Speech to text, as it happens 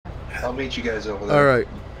I'll meet you guys over there. All right.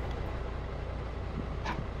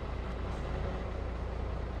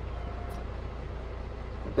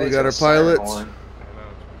 We got our pilots.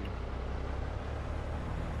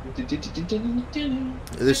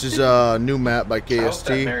 This is a new map by KST. I hope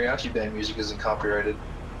that mariachi band music isn't copyrighted,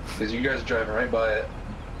 because you guys are driving right by it.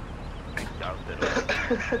 I doubt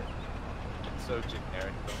that. It's so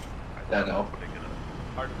generic though. I know.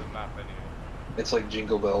 Part of the map anyway. It's like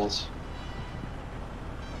Jingle Bells.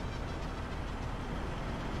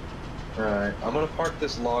 Alright, I'm gonna park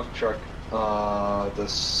this log truck,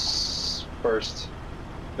 this first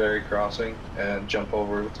ferry crossing, and jump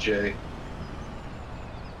over with Jay.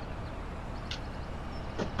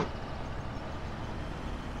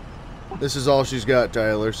 This is all she's got,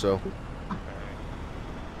 Tyler, so.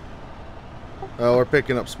 We're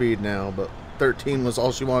picking up speed now, but 13 was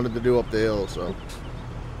all she wanted to do up the hill, so.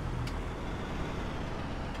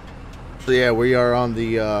 So yeah, we are on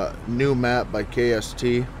the new map by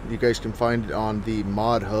KST. You guys can find it on the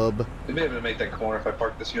mod hub. You'll be able to make that corner if I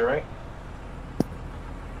park this here, right?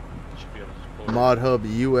 Should be able to just Mod hub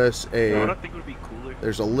USA. You know what I think would be cooler?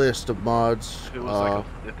 There's a list of mods If, it was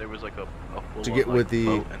if there was like a full to get with the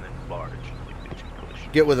boat and then barge, like that you push.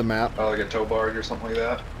 get with a map. Oh, like a tow barge or something like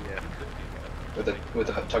that? Yeah. With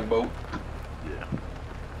a tugboat? Yeah.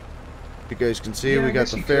 You guys can see Yeah, we I got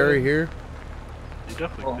guess the you ferry could. here. You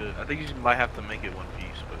definitely could. I think you might have to make it one piece,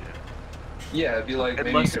 but yeah. Yeah, it'd be like,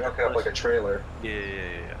 maybe you Unless could hook it up like a trailer.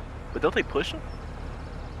 Yeah. But don't they push them?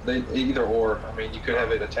 They either or. I mean, you could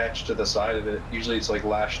have it attached to the side of it. Usually it's like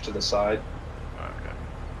lashed to the side.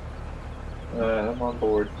 Okay. I'm on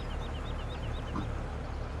board.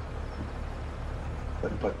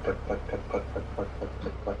 Put.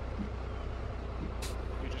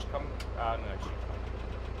 You just come. No,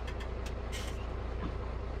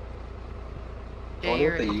 I wonder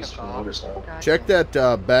what they use for motorcycle. Check that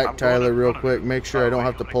back, I'm Tyler, going real to- quick. Make sure I don't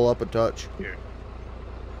have to pull up a touch. Here.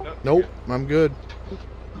 Nope, I'm good.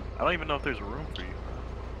 I don't even know if there's room for you.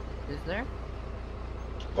 Is there?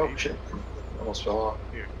 Oh shit. Almost fell off.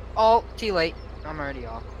 Here. Oh, too late. I'm already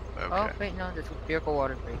off. Okay. Oh, wait, no, this vehicle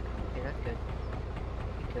water break. Okay, that's good.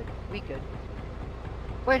 We good.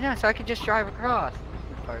 Wait, no, so I could just drive across.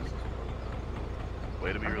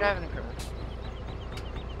 Way to be I'm real. driving across.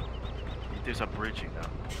 There's a bridge, you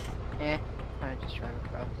know. I just drive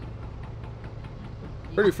across.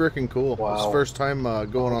 Pretty freaking cool. Wow. It's the first time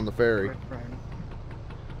going on the ferry.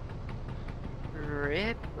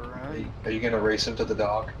 Rip run. Are you gonna race into the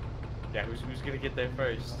dock? Yeah, who's gonna get there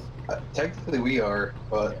first? Technically we are,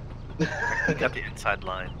 but We got the inside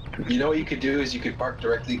line. you know what you could do is you could park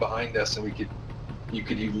directly behind us and you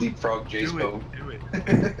could leapfrog Jay's boat. Do it.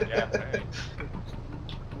 Yeah, right.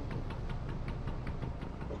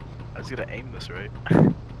 I was gonna aim this, right?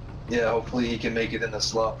 Yeah, hopefully he can make it in the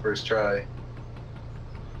slot first try.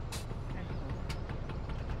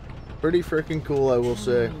 Pretty freaking cool, I will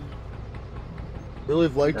say. Really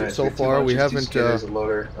have liked it Alright, so 15 far. We launches, 2 haven't skidders, a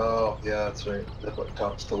loader. Oh yeah, that's right. That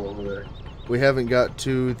top's still over there. we haven't got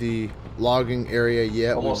to the logging area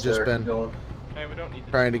yet. Almost We've just there. been Going. Hey, we don't need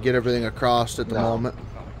trying to get everything across at the No. moment.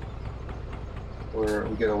 We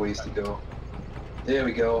got a ways to go. There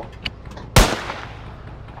we go.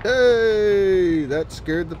 Hey, that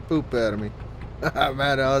scared the poop out of me.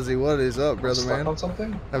 Matt Ozzy, what is up, brother Stuck man? on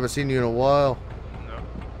something? Haven't seen you in a while. No.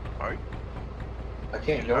 Alright. I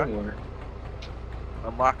can't go anywhere.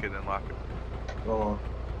 Unlock it. Hold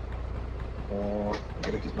on. I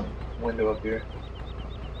gotta get my window up here.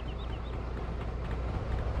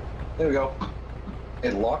 There we go.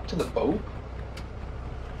 It locked to the boat?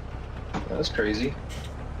 That's crazy.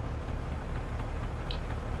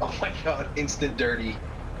 Oh my god, instant dirty.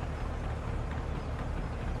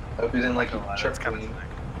 I hope you didn't like your truck That's kind of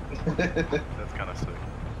clean. sick. That's kind of sick.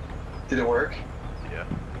 Did it work? Yeah.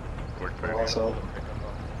 Worked very Awesome. well.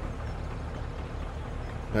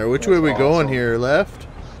 Alright, which way we going here? Left?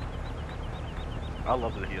 I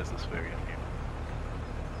love that he has this ferry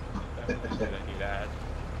in here.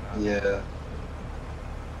 Yeah.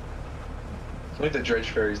 I think the dredge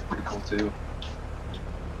ferry is pretty cool too.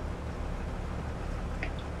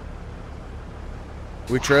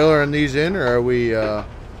 We trailering these in, or are we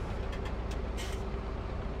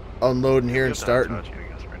unloading here and starting?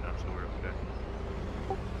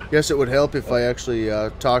 Guess it would help if I actually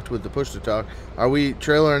talked with the push to talk. Are we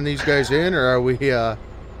trailering these guys in, or are we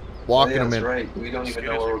walking them in? That's right. We don't even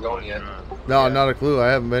know where we're going yet. No, Yeah. not a clue. I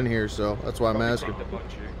haven't been here, so that's why I'm asking.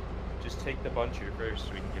 Just take the buncher first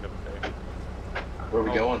so we can get up there. Where are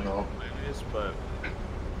we going though? It is, but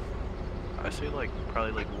I say like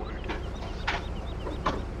probably like 1 or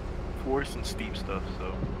 2. Forest and steep stuff,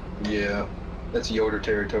 so. Yeah. That's Yoder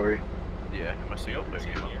territory. Yeah, in my single player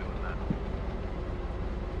game, I'm doing that.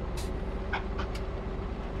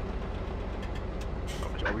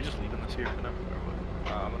 Are we just leaving this here for now, or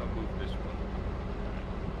what? I'm gonna move this one.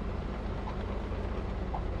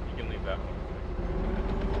 You can leave that one.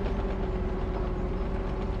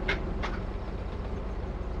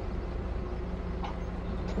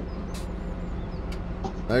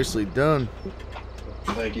 Nicely done.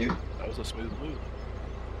 Thank you. That was a smooth move.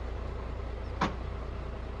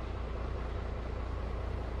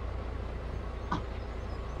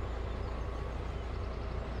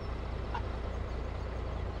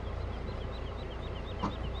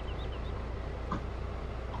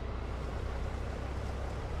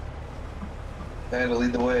 I had to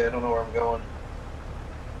lead the way. I don't know where I'm going.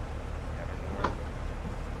 I don't know where I'm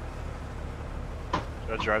going.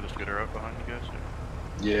 Should I drive the scooter up behind you guys? Or?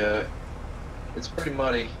 Yeah, it's pretty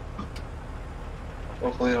muddy.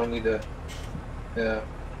 Hopefully I don't need to. Yeah.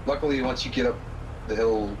 Luckily, once you get up the hill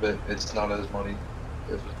a little bit, it's not as muddy at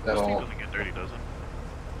This thing all. doesn't get dirty, does it?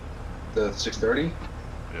 The 630?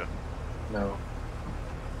 Yeah. No.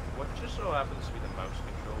 What just so happens to be the mouse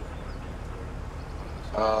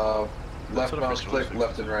control? Left Set up mouse for click, 26.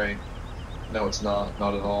 left and right. No, it's not.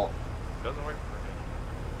 Not at all. Doesn't work for me.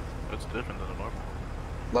 That's different than a normal.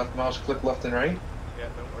 Left mouse click, left and right? Yeah,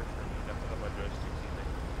 it don't work for me. Nothing on my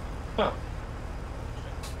joysticks Huh.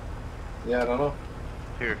 Yeah, I don't know.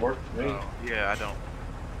 Here. It worked for me. Oh, yeah, I don't.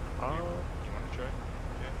 either. Do you want to try?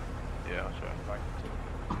 Yeah, I'll try. If I can take it.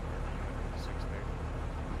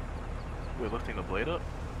 630. We're lifting the blade up?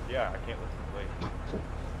 Yeah, I can't lift the blade.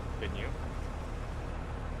 Can you?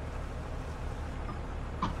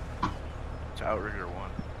 It's Outrigger 1.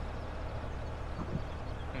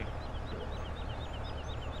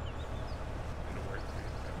 It'll work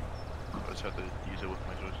for you. I just have to use it with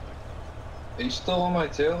my joystick. Are you still on my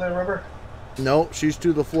tail there, Rubber? No, she's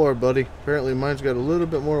to the floor, buddy. Apparently mine's got a little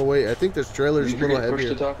bit more weight. I think this trailer's Did a you little forget push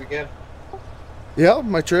heavier. to talk again? Yeah,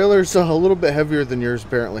 my trailer's a little bit heavier than yours,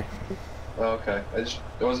 apparently. Oh, okay.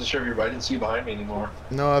 I wasn't sure if you. I didn't see you behind me anymore.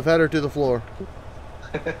 No, I've had her to the floor.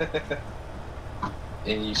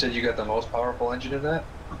 And you said you got the most powerful engine in that?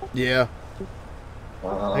 Yeah,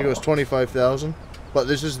 I think it was 25,000. But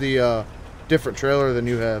this is the different trailer than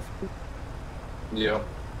you have. Yeah.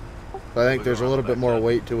 I think there's a little bit more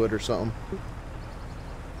weight to it or something.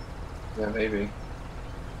 Yeah, maybe.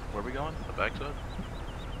 Where are we going? The backside?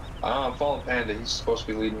 I'm following Panda. He's supposed to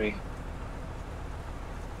be leading me.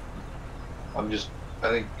 I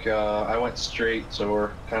think I went straight, so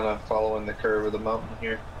we're kind of following the curve of the mountain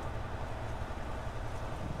here.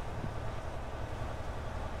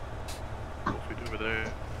 What if we do over there?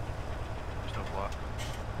 There's no block.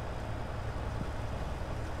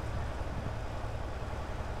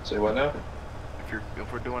 Say what now?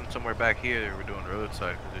 If we're doing somewhere back here, we're doing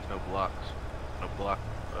roadside because there's no blocks. No block.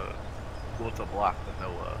 Well, it's a block, but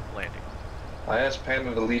no landing. I asked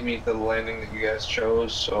Panda to lead me to the landing that you guys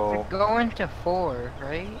chose, so... We're going to 4,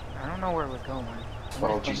 right? I don't know where we're going.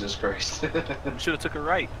 Oh, Jesus Christ. We should have took a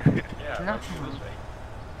right. Yeah, No. let's do this way.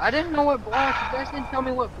 I didn't know what block. You guys didn't tell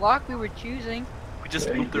me what block we were choosing. We just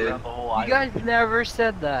Yeah, you moved did. around the whole You island. guys never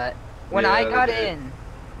said that. When Yeah, I they got did. in,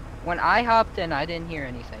 when I hopped in, I didn't hear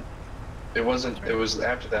anything. It wasn't, it was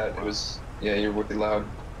after that, it was, yeah, you're really loud.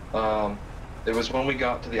 It was when we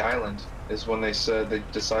got to the island, is when they said, they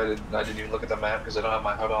decided, I didn't even look at the map because I don't have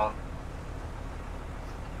my HUD on.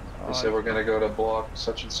 They said we're gonna go to block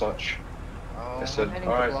such and such. Oh, I said, I'm heading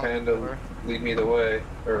to alright, block Panda, 4. lead me the way.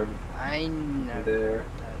 Or, I never there. heard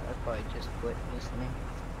that. I probably just quit listening.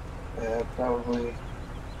 yeah, probably.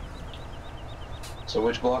 So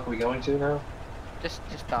which block are we going to now? Just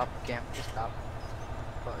stop, camp. Just stop.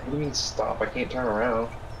 What do Fine. you mean stop? I can't turn around.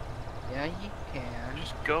 Yeah, you can.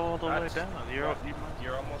 Just go all the way That's- down. You're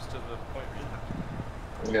almost to the point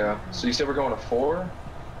where you Yeah. So you said we're going to 4?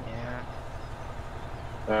 Yeah.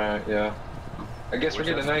 Alright, yeah. I guess we're Which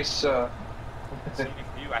getting a nice, scenic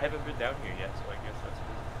view. I haven't been down here yet, so I guess that's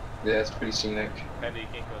good. yeah, it's pretty scenic. Panda, you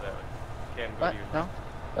can't go that way. You can't go What? to your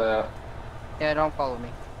No? Uh, Yeah, don't follow me.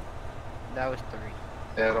 That was 3.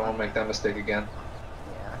 yeah, I don't want to make that mistake again.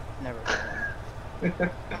 Yeah, never follow me.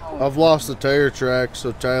 Oh, I've lost the tire track,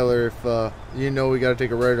 so Tyler, if you know we gotta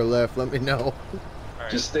take a right or left, let me know.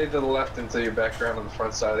 Alright, Just stay to the left until you're back around on the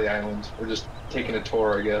front side of the island. We're just taking a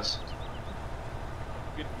tour, I guess.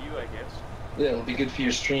 good view, I guess. Yeah, it'll be good for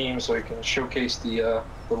your stream so you can showcase the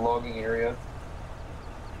logging area.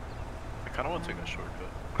 I kind of want to take a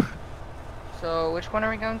shortcut. So, which one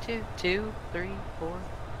are we going to? 2, 3, 4?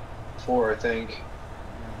 4, I think. Can't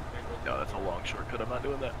go No, that's a long shortcut. I'm not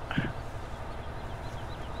doing that.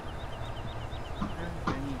 Now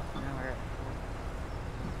we're at 4.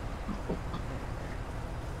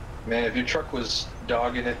 Man, if your truck was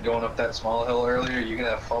dogging it going up that small hill earlier, you're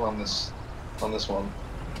gonna have fun on this one.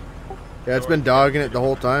 Yeah, it's been dogging it the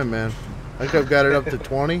whole time, man. I think I've got it up to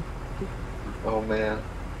 20. Oh man.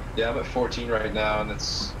 Yeah, I'm at 14 right now, and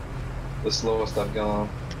it's the slowest I've gone.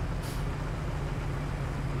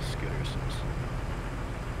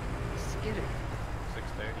 Skitter.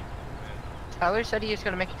 6:30. Tyler said he was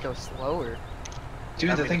gonna make it go slower.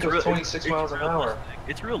 Dude, the thing goes 26 miles an hour.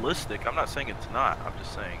 It's realistic. I'm not saying it's not. I'm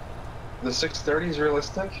just saying. The 630 is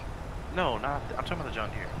realistic? No, not. I'm talking about the John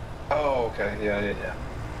Deere. Oh, okay. Yeah.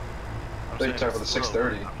 I'm Thought you were saying talking about the it's slow.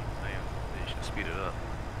 630. I'm saying they should speed it up.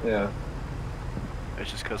 Yeah. It's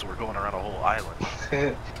just because we're going around a whole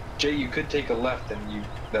island. Jay, you could take a left, and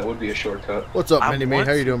that would be a shortcut. What's up, I Mini Me? want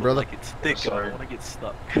How you to, doing, but, brother? Like it's thick. Sorry. I don't want to get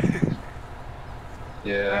stuck.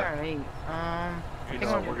 Yeah. Alright, I think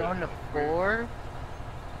know, we're we're going to 4.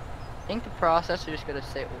 I think the processor is gonna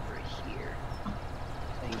sit over here.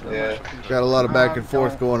 Yeah. Got a lot of back and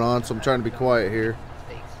forth going on, so I'm trying to be quiet here.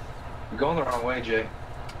 You're going the wrong way, Jay.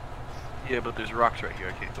 Yeah, but there's rocks right here.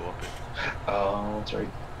 I can't go up it. Oh, that's right.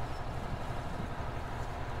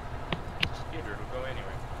 Skitter, it'll go anyway.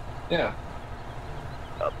 Yeah.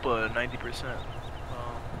 Up 90%.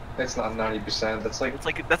 It's not 90%.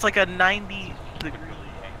 That's like a 90 degree.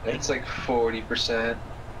 It's like 40%,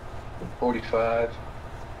 45.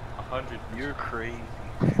 100. You're crazy.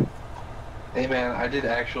 Hey man, I did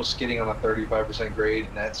actual skidding on a 35% grade,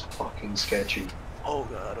 and that's fucking sketchy. Oh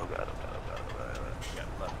god, oh god, oh god, oh god, oh god.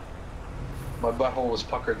 Got left. My butthole was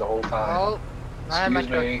puckered the whole time. Oh, I have my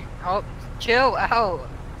Excuse me. truck. Oh, chill out.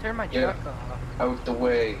 Turn my Yeah. truck off. Out the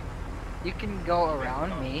way. You can go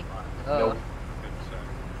around me. Nope.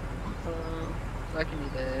 So I can do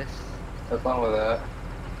this. Have fun with that.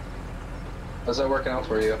 How's that working out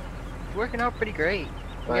for you? It's working out pretty great.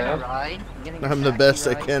 I'm I getting a am? ride. Getting a I'm the taxi best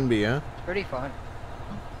I ride. can be, huh? It's pretty fun.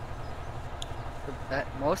 The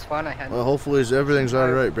most fun I had Well, hopefully everything's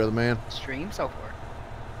alright, brother man. stream so far.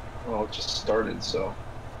 Well, it just started, so.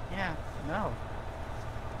 Yeah, no.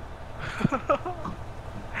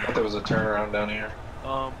 I thought there was a turnaround down here.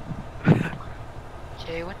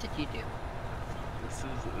 Jay, what did you do?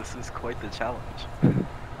 This is quite the challenge.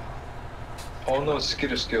 All those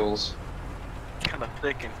skidder skills. It's kind of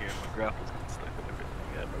thick in here. My grapple's getting stuck with everything.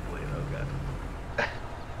 Yeah, my blade. Oh god.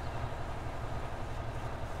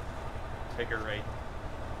 Take a right.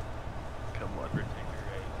 Come on. Take a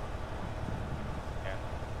right. And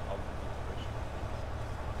I'll push.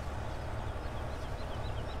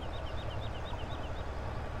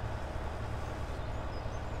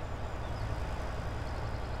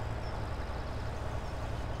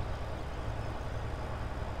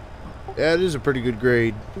 Yeah, it is a pretty good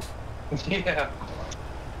grade. Yeah.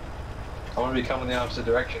 I'm gonna be coming the opposite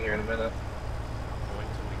direction here in a minute. Wait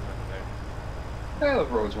till we get there. Yeah, the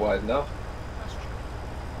road's wide enough. That's true.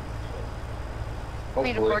 I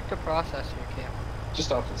need to Hopefully. park the processor, Cam.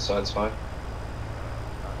 Just off to the side's fine.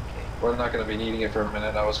 Okay. We're not gonna be needing it for a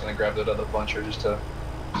minute. I was gonna grab that other buncher just so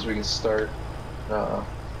we can start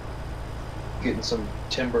getting some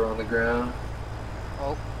timber on the ground.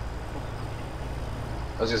 Oh,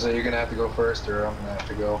 I was gonna say you're gonna have to go first, or I'm gonna have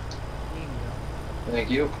to go. here you go. Thank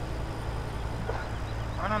you.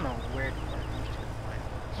 I don't know where to park. I'm just gonna find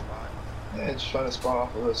a spot. Yeah, just find a spot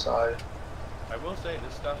off of the side. I will say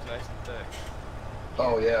this stuff's nice and thick.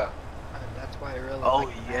 Oh yeah. That's why I really Oh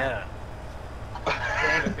like yeah.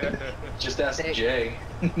 Just ask Hey. Jay.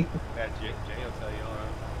 Yeah, Jay will tell you all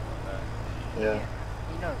about that. Yeah.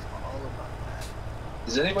 He knows all about that.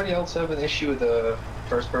 Does anybody else have an issue with the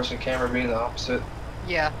first-person camera being the opposite?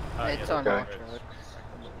 Yeah, Yeah, it's on okay. all trucks.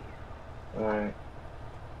 All right.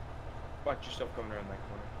 Watch yourself coming around that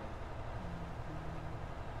corner.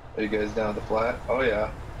 Are you guys down at the flat? Oh yeah.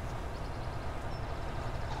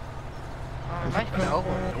 I fell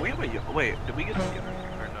one. Wait, did we get together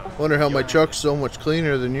or no? Wonder how my truck's so much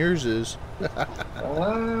cleaner than yours is. I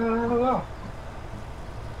don't know.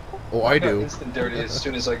 Oh, I got do. instant dirty as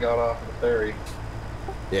soon as I got off the ferry.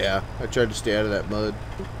 Yeah, I tried to stay out of that mud.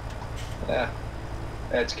 Yeah.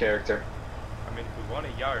 That's character. I mean, if we want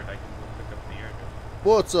a yard, I can go pick up the yard.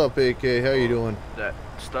 What's up, AK? How you doing? That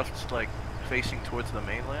stuff's like facing towards the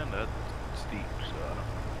mainland. That's steep. So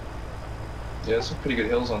Yeah, there's some pretty good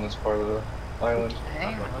hills on this part of the island.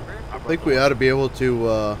 Dang, I Robert. I think we ought to be able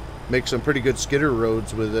to make some pretty good skidder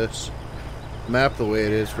roads with this map the way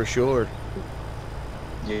it is, for sure.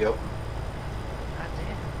 Yep. God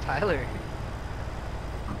damn. Tyler.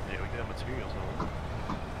 yeah, we got materials on.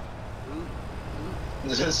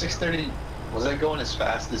 Is that 630? Was that going as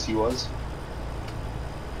fast as he was?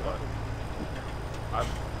 But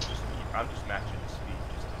I'm just matching the speed.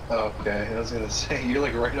 Just Okay, I was gonna say, you're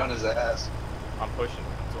like right on his ass. I'm pushing,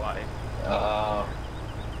 that's why. I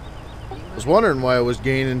was wondering why I was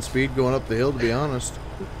gaining speed going up the hill, to be honest.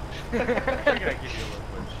 I figured I'd give you a little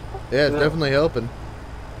push. Yeah, it's definitely helping.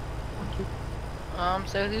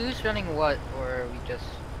 So who's running what, or are we just...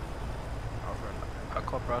 I'll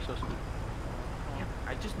call processing. Yeah,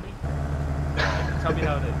 I just made Tell me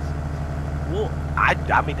how it is. Well, I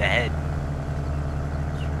made the head.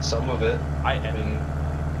 Some of it. I mean,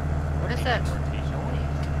 What is that rotation.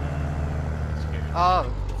 noise?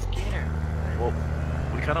 Oh, scanner. Well,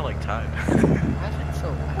 we kind of like time. Why is it so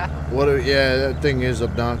loud? What? Yeah, that thing is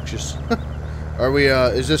obnoxious. Are we?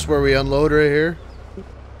 Is this where we unload right here?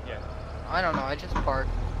 Yeah. I don't know, I just parked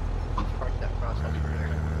that process.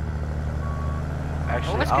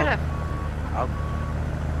 Actually, What's I'll gonna...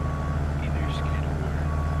 either scan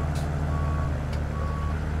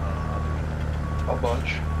a bunch.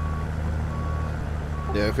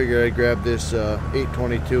 Yeah, I figured I'd grab this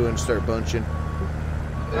 822 and start bunching. It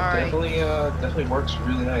Alright. definitely works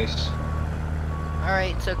really nice.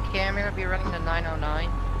 Alright, so Cam, you're gonna be running the 909.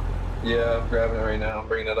 Yeah, I'm grabbing it right now. I'm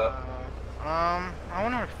bringing it up. I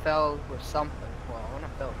wanna fell with something. Well, I wanna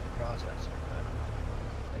fell with the processor,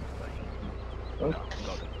 but...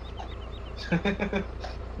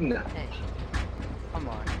 No. Hey, come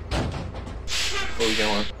on. Where we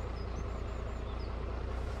going?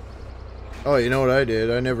 Oh, you know what I did?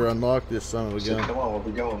 I never unlocked this son of I a said, gun. come on, where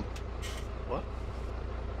we going? What?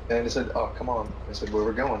 And he said, oh, come on. I said, where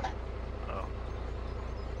we're going? Oh.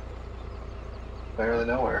 Barely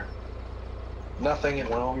nowhere. Nothing, it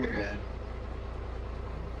went over your head.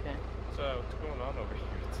 So, what's going on over here?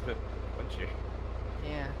 It's a bunch here.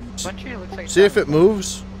 Yeah. Buncher looks like... See if it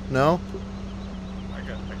moves. No. I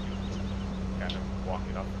can kind of walk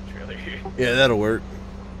it off the trailer here. Yeah, that'll work.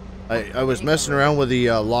 I was messing around with the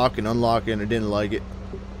lock and unlock and I didn't like it.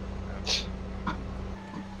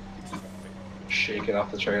 Shake it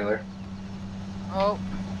off the trailer. Oh.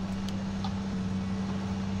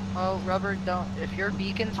 Oh, Rubber, don't... If your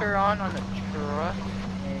beacons are on the truck,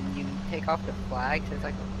 and you take off the flags, there's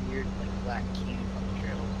like a weird, like, black cube on the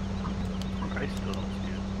trailer. I still don't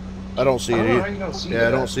see it. I don't see I it don't know how either. you don't see Yeah, that.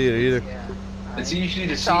 I don't see it either. Yeah. It's easy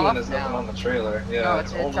to It's see when off there's nothing now. on the trailer. Yeah, No,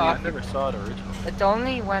 it's it's only off. I never saw it originally. It's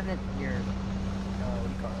only when you're... what do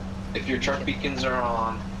you call it? if your truck beacons are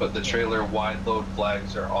on, but the trailer wide load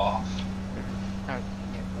flags are off. Oh,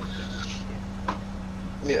 yeah, like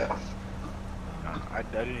Yeah. I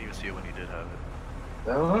didn't even see it when he did have it.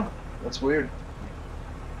 I don't know. That's weird.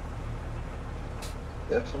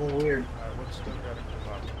 Definitely weird. What's still got to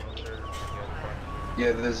come up? Is there any other part?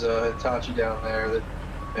 Yeah, there's a Hitachi down there, that,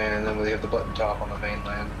 and then we have the button top on the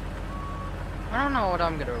mainland. I don't know what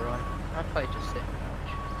I'm gonna run. I'll probably just sit and watch.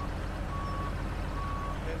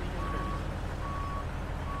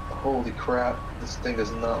 Holy crap, this thing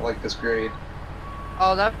does not like this grade.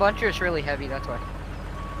 Oh, that buncher is really heavy, that's why.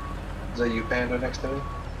 Is that you, Panda, next to me?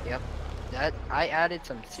 Yep. That, I added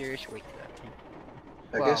some serious weight to that.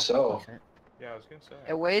 I Well, guess so. decent. Yeah, I was gonna say.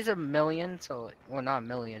 It weighs 1,000,000, so, well, not a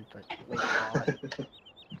million, but it weighs a lot.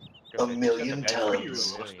 A million It's tons. pretty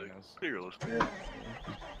realistic. Pretty realistic. Yeah,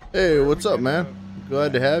 Hey, what's up, man?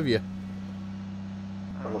 Glad to have you.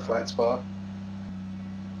 on the flat spot.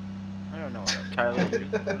 I don't know. Tyler, you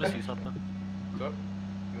wanna see something? What's up?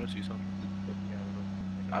 You wanna see something?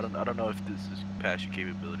 Yeah, I don't know if this is past your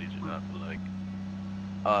capabilities or not, but like,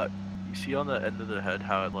 you see on the end of the head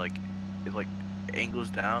how it like angles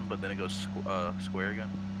down, but then it goes square again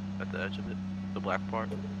at the edge of it, the black part.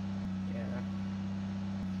 Yeah.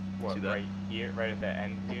 What, See that? right here? Right at the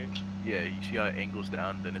end here? Yeah, you see how it angles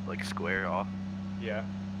down, then it like square off. Yeah.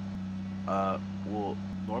 Well,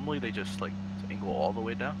 normally they just like angle all the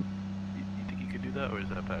way down. You think you could do that, or is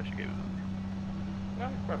that past your capabilities? No, I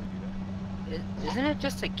could probably do that. Isn't it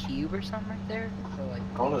just a cube or something right there? Or like,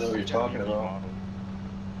 I don't know what you're talking about. Remodeled.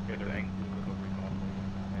 Yeah, they're Thing. doing a little remodel.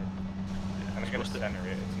 And I'm gonna Supposed to- center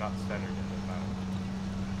it. It's not centered in the mount.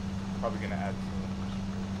 Probably gonna add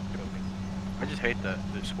some building. I just hate that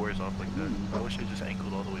it squares off like that. I wish it just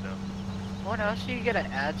angled all the way down. what else are you gonna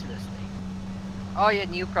add to this thing? Oh yeah,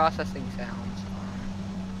 new processing sounds.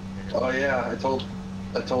 Oh yeah, I told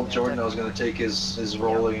Jordan I was gonna take his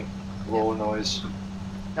rolling noise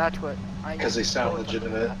That's what I... because they sound totally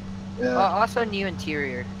forgot legitimate. that. Yeah. Also new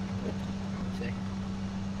interior. See.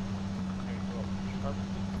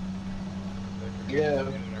 Yeah.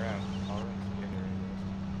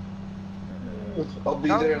 I'll be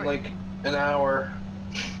there in like an hour.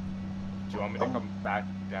 Do you want me to come back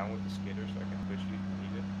down with the skidder so I can push you if you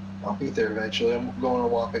need it? I'll be there eventually. I'm going a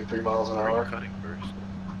whopping 3 miles an Where are you hour. cutting first?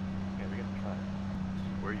 Yeah, we can try.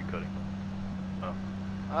 Where are you cutting? Oh.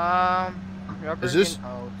 Rubber. Is this-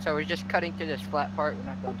 Oh, so we're just cutting through this flat part. We're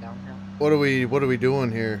not going downhill. What are we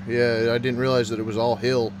doing here? Yeah, I didn't realize that it was all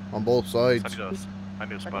hill on both sides. I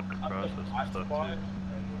need to spot the process and Hot stuff spot, too. and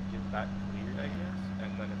we'll get that cleared, I guess.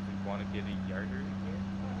 And then if we want to get a yarder in here,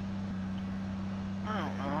 I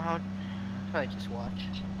don't know. I'll probably just watch.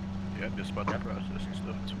 Yeah, I need to spot the process and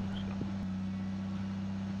stuff too. So.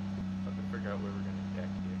 have to figure out where we're gonna deck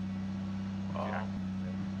here. Um,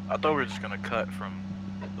 I thought we were just gonna cut from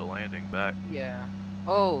the landing back. Yeah.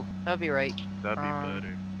 Oh, that'd be right. That'd be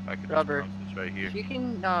better. I could Rubber. just cross this right here. If you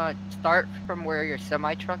can start from where your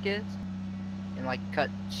semi truck is, and like cut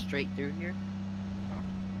straight through here.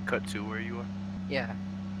 Cut to where you are. Yeah.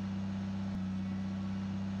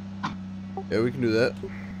 Yeah, we can do that.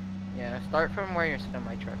 Yeah. Start from where your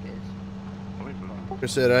semi truck is. Like I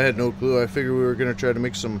said, I had no clue. I figured we were gonna try to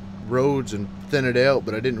make some roads and thin it out,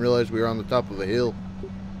 but I didn't realize we were on the top of a hill.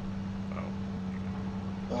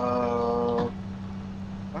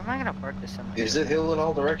 Where am I gonna park this semi? Is it hill in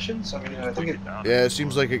all directions? I mean, I think it. Yeah, it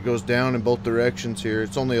seems like it goes down in both directions here.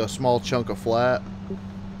 It's only a small chunk of flat.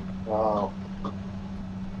 Wow.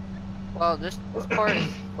 Well, this part is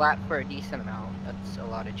flat for a decent amount. That's a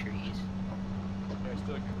lot of trees. Yeah,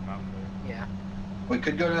 still a good amount there. Yeah. We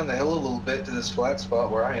could go down the hill a little bit to this flat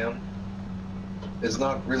spot where I am. It's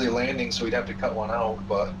not really landing, so we'd have to cut one out,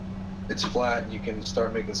 but it's flat and you can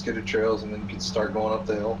start making skidder trails and then you can start going up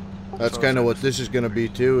the hill. That's kind of what this is gonna be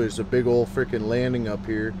too. Is a big old freaking landing up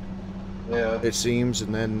here. Yeah. It seems,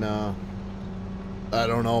 and then I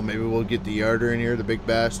don't know. Maybe we'll get the yarder in here, the big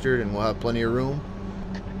bastard, and we'll have plenty of room.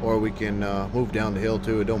 Or we can move down the hill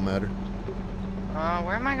too. It don't matter.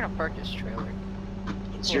 Where am I gonna park this trailer?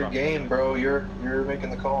 It's your game, bro. You're making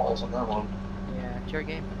the calls on that one. Yeah, it's your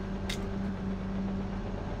game.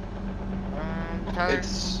 Tyler.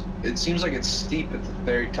 It seems like it's steep at the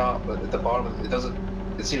very top, but at the bottom it doesn't.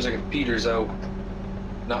 It seems like it peters out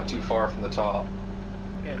not too far from the top.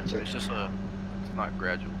 Yeah, it's just it's not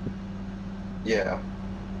gradual. Yeah.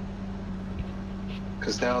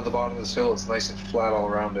 Because down at the bottom of this hill, it's nice and flat all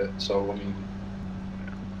around it. So I mean.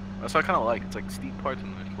 That's what I kind of like. It's like steep parts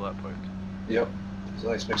and then flat parts. Yep. It's a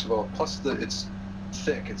nice mix of all. Plus it's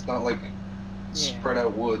thick. It's not like spread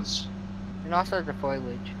out woods. And also the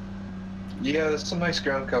foliage. Yeah, there's some nice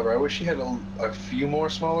ground cover. I wish you had a few more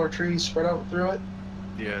smaller trees spread out through it.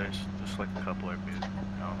 Yeah, there's just like a couple of bit.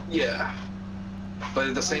 Yeah. But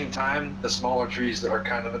at the same time, the smaller trees are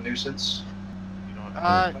kind of a nuisance. You know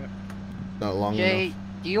what? Not long Jay, enough.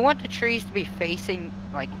 do you want the trees to be facing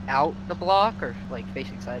like out the block or like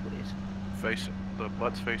facing sideways? The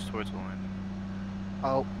butts face towards the line.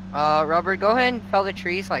 Oh, Rubber, go ahead and fell the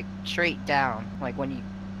trees like straight down. Like when you,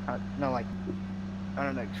 no, like, I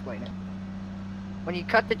don't know how to explain it. When you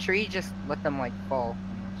cut the tree, just let them like fall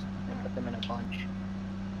almost, and put them in a bunch.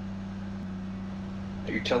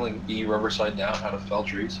 Are you telling E Rubberside down how to fell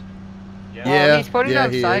trees? Yeah. Yeah, He's putting yeah,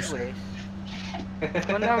 them he is. sideways.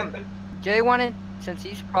 Putting them, Jay wanted, since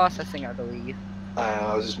he's processing, I believe.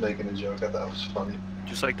 I was just making a joke. I thought it was funny.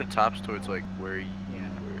 Just like the tops towards like where you Yeah.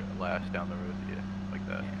 were last down the road. Yeah, like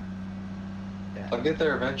that. Yeah. I'll get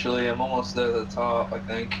there eventually. I'm almost there at the top, I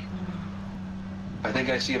think. I think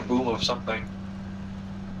I see a boom of something.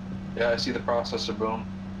 Yeah, I see the processor boom.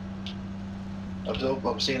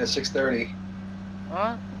 I'm seeing a 630.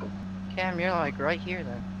 What? Cam, you're like right here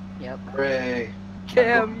then. Yep. Hooray.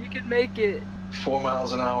 Cam, you can make it. 4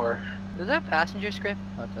 miles an hour. Does that passenger script?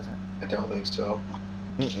 Oh, it doesn't. I don't think so.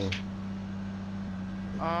 Mm-mm.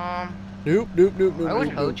 Nope, Nope, nope, I would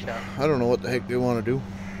nope, nope. Hojo. I don't know what the heck they want to do.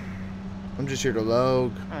 I'm just here to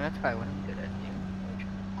log. Oh, that's probably what I'm good at doing.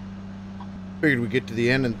 Figured we'd get to the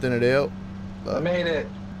end and thin it out. I made it.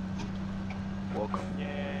 Welcome.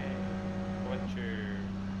 Yay. Butcher.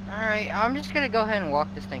 Alright, I'm just gonna go ahead and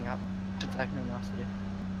walk this thing up. Since I have nothing else to do.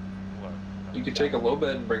 What? You could take a low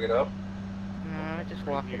bed and bring it up. No, just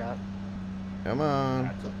walk it up. Come on.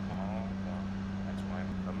 That's a long one. That's why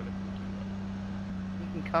I'm gonna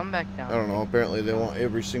pick You can come back down. I don't know. Apparently they want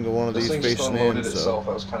every single one of This these thing just facing unloaded in. So itself.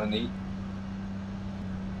 That was kind of neat. you up.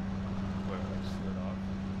 What, I slid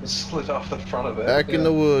off? It slid off the front of it. back in yeah.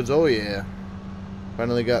 the woods. Oh yeah.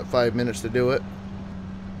 Finally got 5 minutes to do it.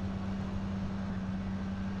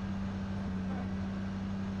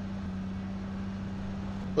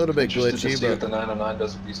 A little bit Interested to glitchy, see what the but 909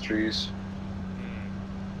 does with these trees.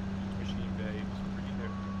 Machine bay was pretty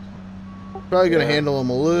different. probably gonna Yeah. handle them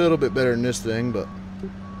a little bit better than this thing. But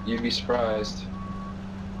You'd be surprised.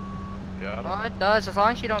 Yeah, I don't Well, it does, as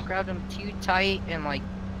long as you don't grab them too tight and like.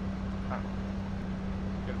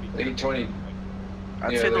 Gonna be 820.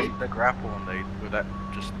 I'd Yeah, say they- the grapple one, or that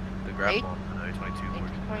just the grapple on the 822 Eight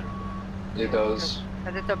works. point. It does.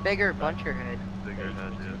 Cause it's a bigger buncher head. Bigger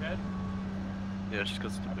head, yeah. Yeah, it's just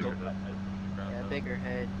because it's a bigger head. Yeah, bigger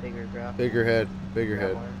head, bigger grapple. Bigger head, bigger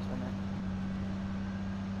head. arms on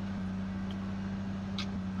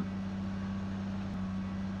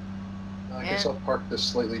it. I guess I'll park this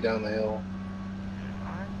slightly down the hill.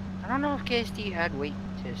 I don't know if KST had weight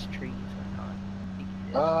to his trees or not. I think he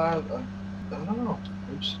did. I don't know.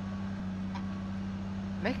 Oops.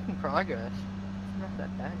 Making progress. It's not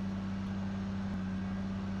that bad.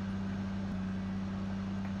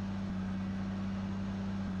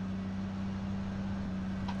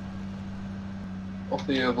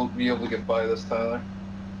 Hopefully you'll be able to get by this, Tyler.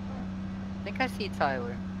 I think I see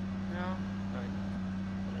Tyler. No?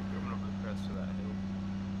 I'm gonna put press to that hill.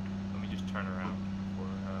 Let me just turn around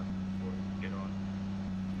before we get on.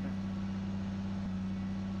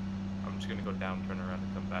 I'm just gonna go down, turn around,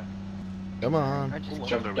 and come back. Come on. I just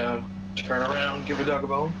Jump down, turn around, give a dog a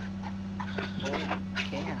bone.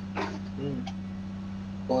 can't.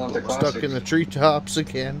 Pulling out the Stuck classics. in the treetops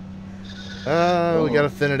again. We gotta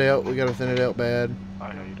thin it out. We gotta thin it out bad.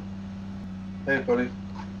 I know you don't. Hey, buddy.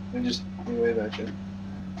 Let me just wave at you.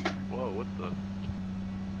 Whoa, what the?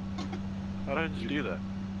 How did you do that?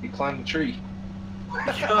 You climbed the tree.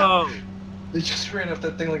 Yo! They just ran up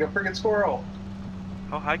that thing like a friggin' squirrel.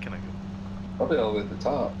 How high can I go? Probably all the way at the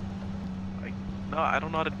top. No, I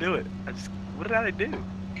don't know how to do it. What did I do?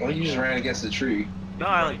 Well, you just ran against the tree. No,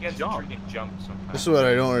 I Run like against the jumped. tree and jump sometimes. This is what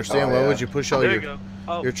I don't understand. Oh, Why yeah. would you push all There you your go.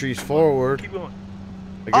 Oh, your trees forward? keep going.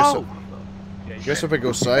 I guess. Oh! Yeah, I guess if I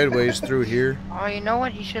go sideways through here. Oh, you know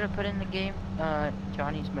what? You should have put in the game.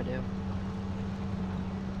 Johnny's Madu.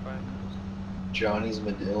 Johnny's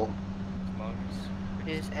Medill.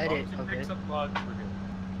 His edit of it. Picks up logs, we're good.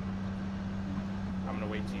 I'm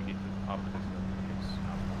gonna wait till you get to the top of this hill. because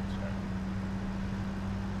I'm sorry.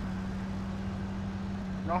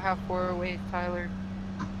 Know how far away, Tyler?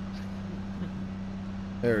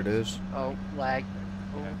 There it is. Oh, lag.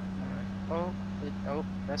 Yeah, alright. Oh,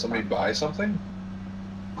 that's Somebody not- buy something?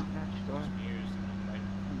 not sure. Just mused and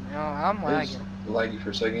like, No, I'm It is lagging. laggy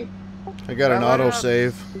for a second. I got an Well, auto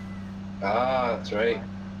save. Ah, that's right.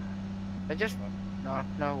 I just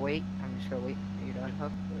no wait. I'm just gonna wait for you to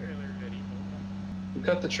unhook. clearly ready. We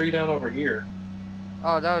cut the tree down over here.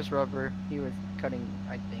 Oh, that was rubber. He was cutting.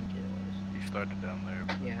 I think it was. You started down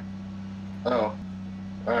there. Yeah. Oh.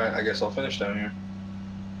 Alright, I guess I'll finish down here.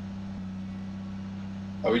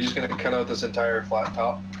 Are we just gonna cut out this entire flat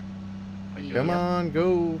top? Yeah. Come on,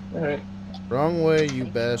 go. Alright. Wrong way, you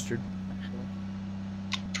bastard. Actually.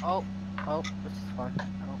 Oh, this is fun.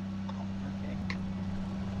 Oh, okay.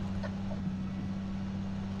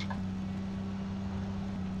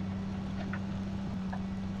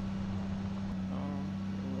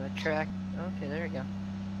 Oh, that track. Okay, there we go.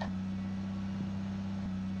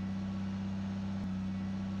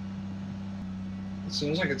 It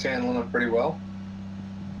seems like it's handling it pretty well.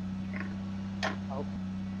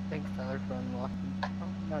 Thanks, Tyler, for unlocking. Oh,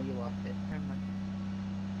 no, you locked it. Never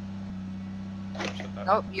mind. Shut that.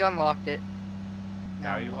 Oh, you unlocked it.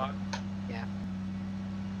 Now you lock? Yep.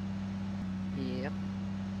 Can you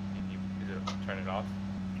turn it off?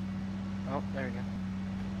 Oh, there we go.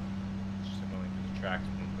 Just signaling to the tracks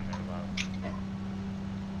when they're loud.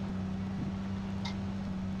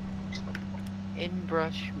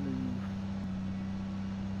 In-brush move.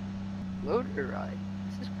 Loader ride.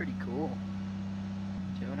 This is pretty cool.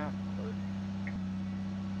 Jonah loader.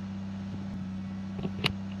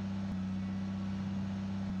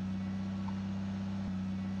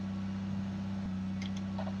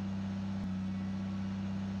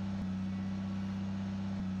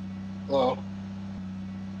 Hello.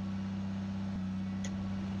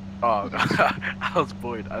 Oh, I was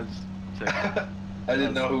bored. I was checking. I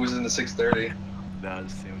didn't know who was in the 630. No, I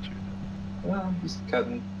was seeing what you were doing. Well, just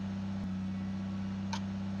cutting.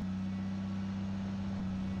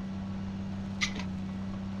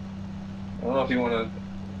 I don't know if you want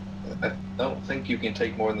to. I don't think you can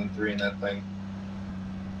take more than 3 in that thing.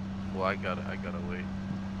 Well, I gotta wait.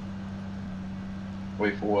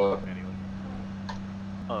 Wait for what? Anyway.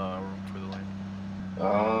 Room for the landing.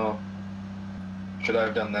 Oh. Should I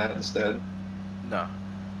have done that instead? No,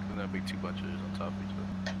 because there'll be 2 bunches on top of each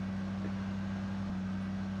other.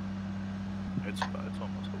 It's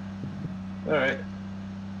almost over. Alright.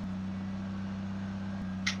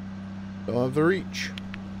 Don't have the reach.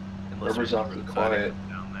 Unless Rubber's we awfully roadside quiet.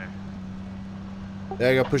 down there. Yeah,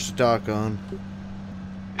 I gotta push the talk on.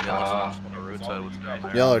 Yeah, unless Ah. we just want a roadside what's down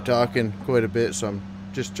there. Y'all are talking quite a bit, so I'm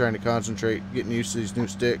just trying to concentrate, getting used to these new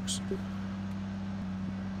sticks.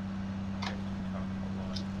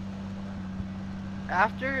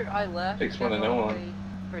 After I left, Takes one to know one. definitely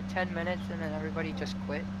for 10 minutes and then everybody just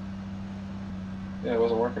quit? Yeah, it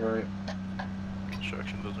wasn't working right.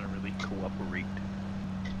 Construction doesn't really cooperate.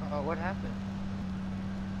 What happened?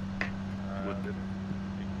 What did?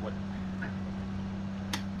 What?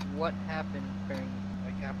 What happened during,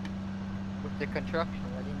 like, with the construction?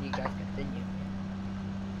 Why didn't you guys continue?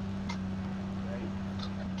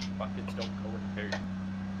 Right. Buckets don't go in pairs.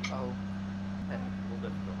 Oh. A little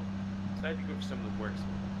difficult. So I had to go for some of the works.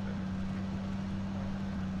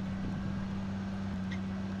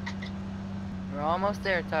 We're almost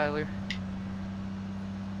there, Tyler.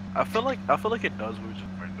 I feel like it does. We just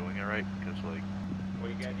aren't doing it right because like. Well,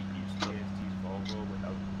 you gotta use KST's Volvo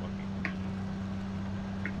without fucking.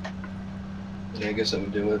 Yeah, I guess I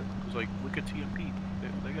would do it. It's like look at TMP.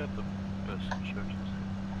 They got the best constructions.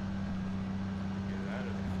 Either that or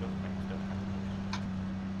they still make stuff.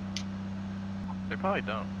 They probably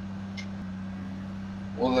don't.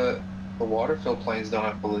 Well, the water-filled planes don't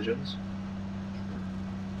have collisions.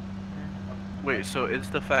 Wait, so is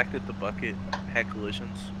the fact that the bucket had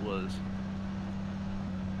collisions was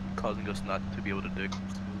causing us not to be able to dig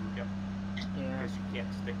smooth? Yep. Yeah. Because you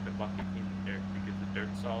can't stick the bucket in the dirt because the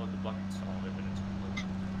dirt's solid, the bucket's solid, and it's closed.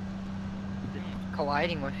 It's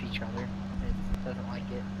colliding with each other. It doesn't like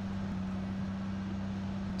it.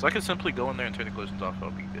 So I could simply go in there and turn the collisions off.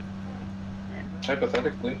 I'll be good.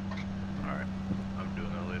 Hypothetically. All right, I'm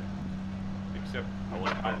doing that later. Except I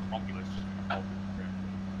want how to. popular it's just all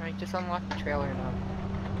Alright, just unlock the trailer now.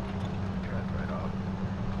 Drive right off.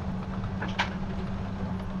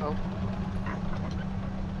 Oh,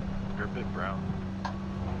 You're a bit brown.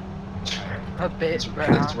 a bit It's brown.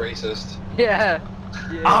 racist. Yeah.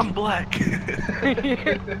 I'm black.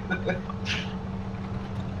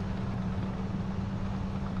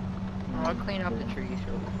 I'll clean up the trees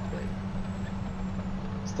real quick.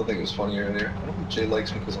 Still think it was funny earlier. I don't think Jay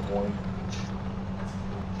likes me because I'm white.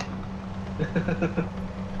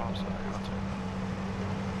 I'm sorry.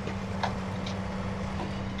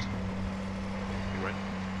 You right?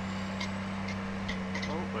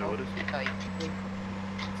 Oh, Wait, what is it? tight.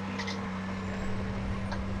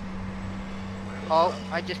 Oh,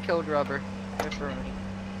 I just killed Rubber. Good for me.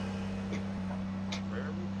 Where are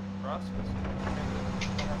we? Process.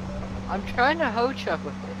 I'm trying to hoe chuck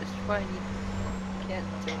with it. This is why I need. Can't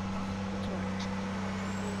do.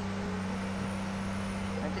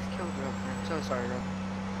 I just killed Rubber. I'm so sorry,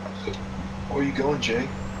 Rubber. Where are you going, Jay?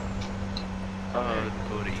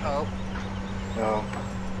 Cody. Oh, No.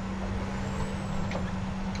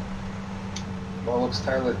 Well, looks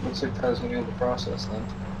like Tyler's gonna be able to process then.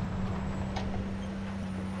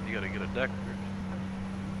 You gotta get a deck first.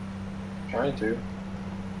 Trying to.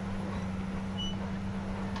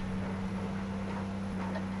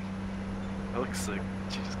 That looks sick.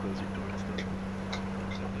 You just close your door and stuff.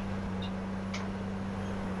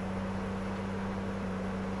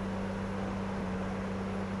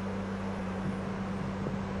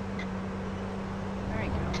 there you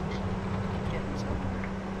go. Getting somewhere.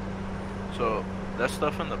 So, that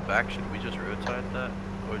stuff in the back, should we just roadside that?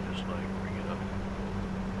 Or just like bring it up?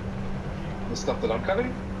 The stuff that I'm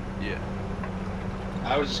cutting? Yeah.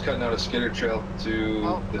 I was just cutting out a skidder trail to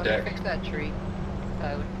Oh, the let deck. me fix that tree.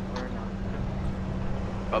 Tyler, or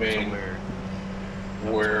not. Up mean- to where?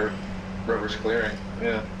 Where Rubber's clearing.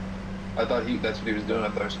 Yeah. I thought that's what he was doing. I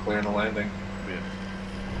thought he was clearing the landing. Yeah.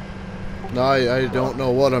 No, I don't know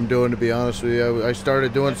what I'm doing, to be honest with you. I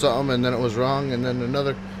started doing something and then it was wrong and then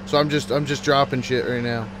another. So I'm just dropping shit right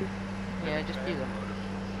now. Yeah, just do that.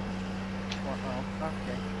 Oh,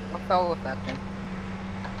 okay. I'll follow with that then.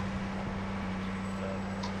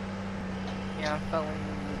 Yeah, I'm following.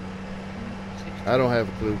 I don't have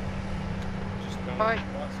a clue. Just don't Alright.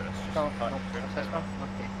 process. Just Don't cut process dirt. them?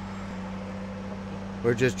 Okay.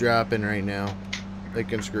 We're just dropping right now. They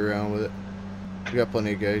can screw around with it. We got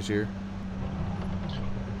plenty of guys here.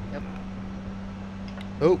 Yep.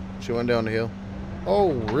 Oh, she went down the hill.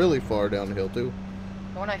 Oh, really far down the hill too.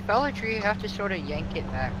 When I fell a tree, you have to sort of yank it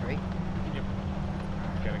back, right? Yep.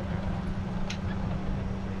 Gotta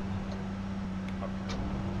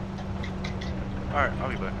Alright, I'll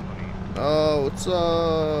be back. Oh, what's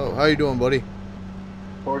how you doing, buddy?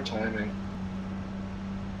 Poor timing.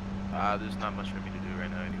 There's not much for me to do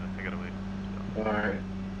right now anyway. I gotta wait. So. Alright.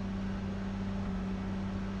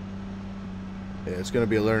 Yeah, it's gonna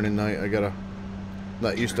be a learning night. I gotta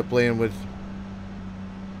not used to playing with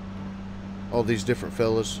all these different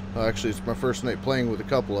fellas. Actually, it's my first night playing with a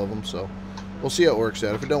couple of them, so we'll see how it works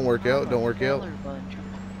out. If it don't work out, it don't work out. Feller bunch.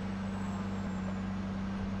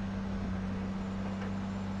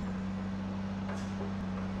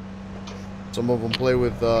 Some of them play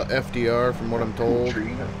with FDR, from what I'm told.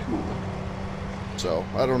 Tree, not cool. So,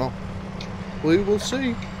 I don't know. We will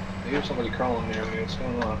see. I hear somebody crawling near me. What's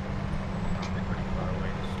going on? I'm pretty far away.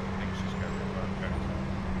 Things just got really far back.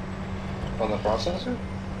 On the processor?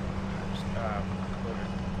 Just, loaded.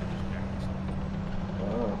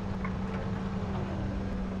 Oh.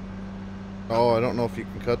 Oh, I don't know if you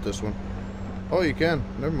can cut this one. Oh, you can.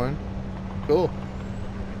 Never mind. Cool.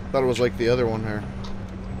 Thought it was like the other one there.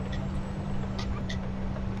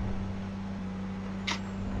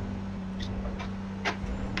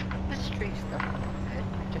 This tree stuff on my head.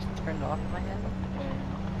 I just turned off my head.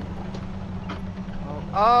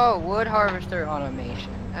 Oh, wood harvester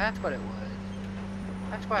automation. That's what it was.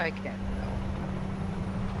 That's why I can't tell.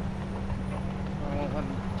 Oh, it won't let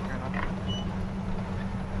me turn off.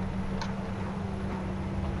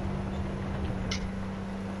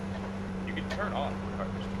 You can turn off the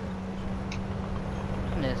harvester.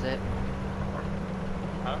 When is it?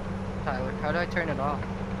 Huh? Tyler, how do I turn it off?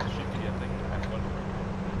 It should be, I think, at one point.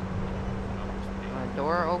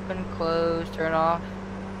 Door open, close, turn off.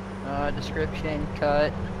 Description,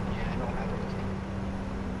 cut. Yeah, I don't have anything.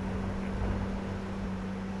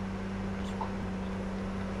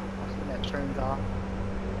 I think that turns off.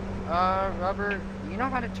 Robert, you know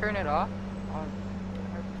how to turn it off?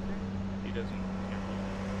 He doesn't.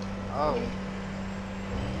 Oh.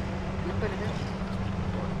 You put it in.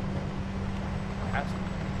 Has to.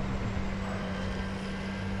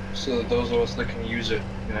 So that those of us that can use it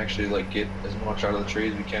can actually like get as much out of the tree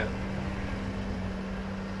as we can.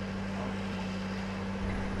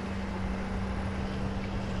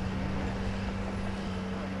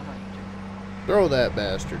 Throw that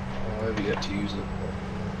bastard. I've yet to use it.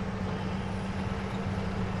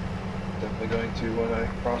 But definitely going to when I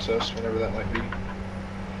process, whenever that might be.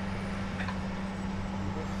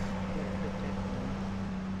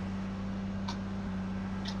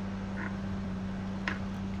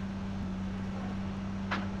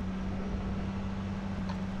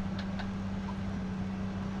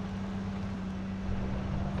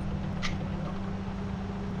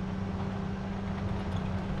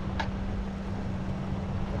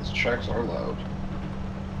 These tracks are loud. Yeah,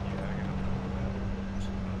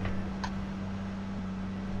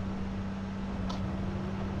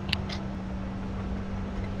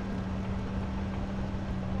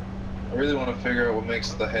 I I really want to figure out what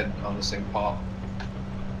makes the head on this thing pop.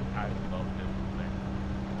 I love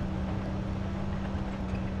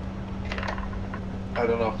it. I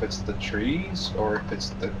don't know if it's the trees, or if it's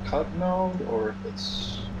the cut node, or if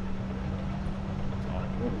it's...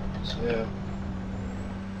 Yeah.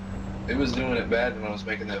 It was doing it bad when I was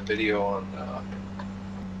making that video on,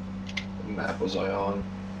 what map was I on?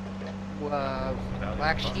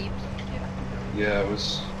 Black sheep? Yeah. Yeah, it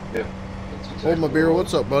was, yeah. That's Hold exactly my beer. what it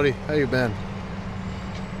What's up, buddy? How you been? Okay,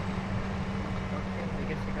 I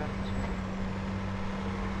guess I got this one.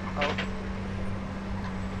 Oh.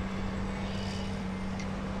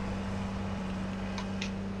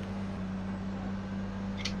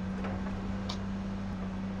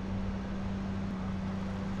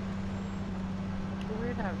 It's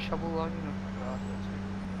weird to have trouble logging with my processor.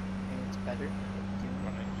 And it's better.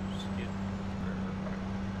 When I just get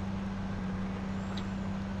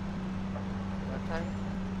What time?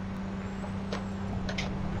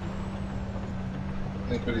 I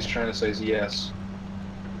think what he's trying to say is yes.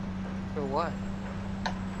 For what?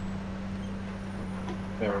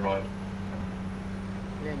 Never mind.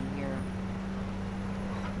 I didn't hear him.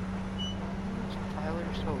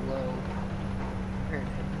 Tyler's so low. Compared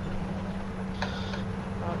to him.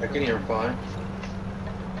 I can hear him fine.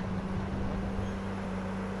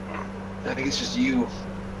 I think it's just you.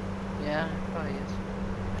 Yeah, it probably is.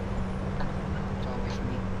 It's always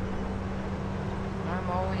me. I'm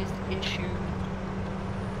always the issue.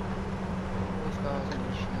 Always causing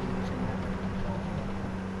issues and never resolving.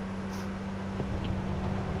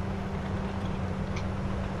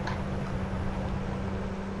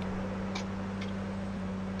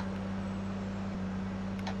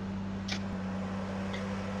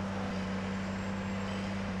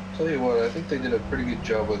 Tell you what, I think they did a pretty good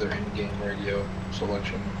job with their in-game radio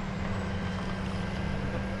selection.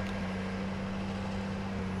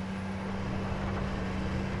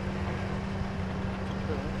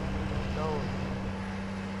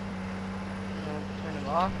 Turn it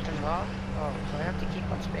off, turn it off. Oh, so I have to keep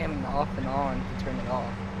on spamming the off and on to turn it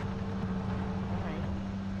off. Alright.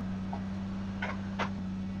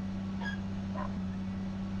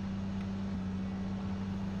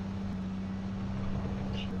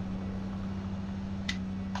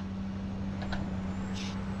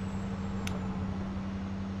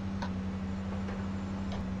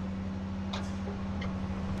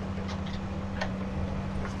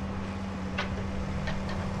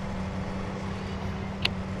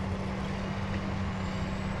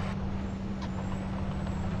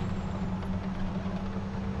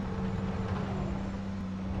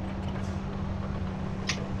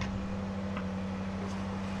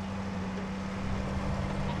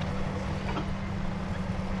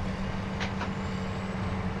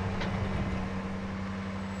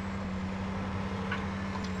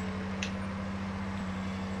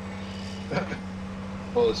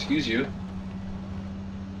 Well, excuse you.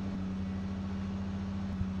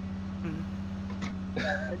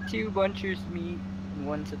 Two bunchers meat, and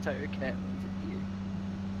one's a tire cat, one's a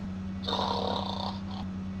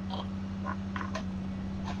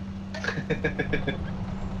deer.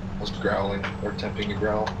 Was growling or attempting to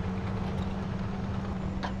growl.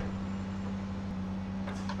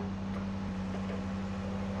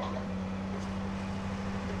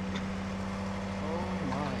 Oh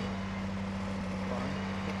my.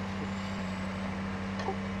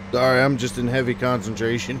 Sorry, I'm just in heavy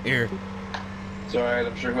concentration here. It's alright,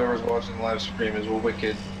 I'm sure whoever's watching the live stream is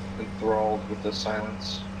wicked enthralled with the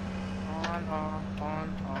silence. On, off.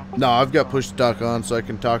 No, I've got push talk on so I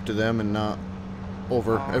can talk to them and not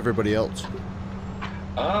over everybody else.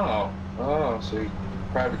 Oh, so you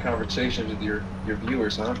private conversations with your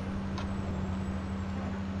viewers, huh?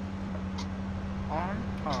 On,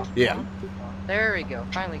 off. Yeah. On, off. There we go.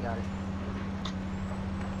 Finally got it.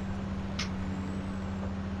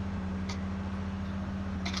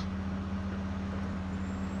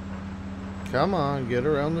 Come on, get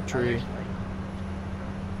around the tree.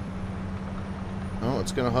 Oh,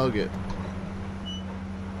 it's gonna hug it.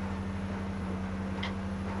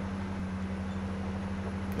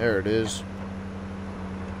 There it is.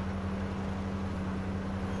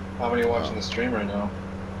 How many are watching the stream right now?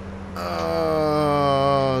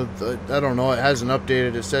 I don't know. It hasn't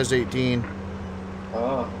updated. It says 18.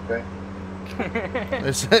 Oh, okay.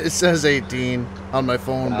 It says 18 on my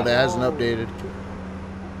phone, but it hasn't updated.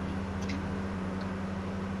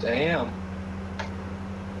 Damn.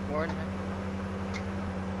 More than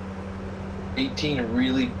 18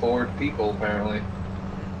 really bored people, apparently.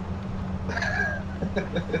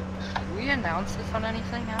 Did we announce this on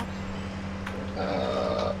anything else?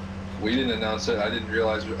 We didn't announce it. I didn't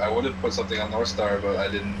realize. I would have put something on North Star, but I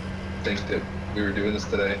didn't think that we were doing this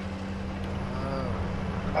today.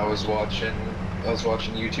 I was watching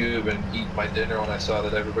YouTube and eating my dinner when I saw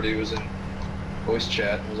that everybody was in voice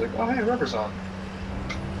chat. I was like, oh hey, Rubber's on.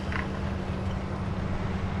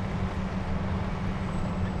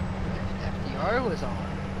 FDR was on.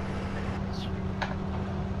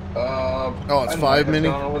 Oh, it's I 5 might have mini?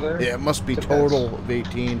 gone over there. Yeah, it must be Depends. total of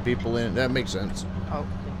 18 people in. That makes sense. Oh.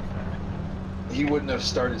 He wouldn't have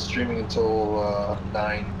started streaming until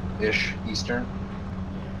 9-ish Eastern.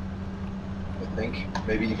 I think.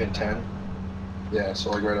 Maybe even 10. Yeah,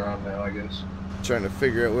 so like right around now, I guess. Trying to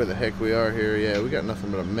figure out where the heck we are here. Yeah, we got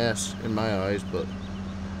nothing but a mess in my eyes, but...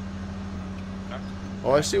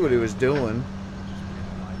 Oh, I see what he was doing.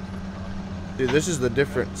 Dude, this is the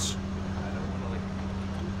difference.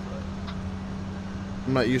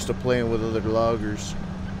 I'm not used to playing with other loggers.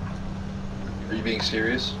 Are you being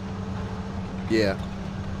serious? Yeah.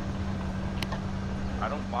 I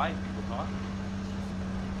don't mind people talking.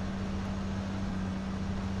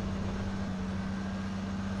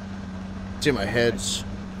 See, my head's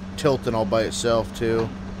tilting all by itself, too.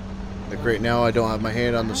 Like right now, I don't have my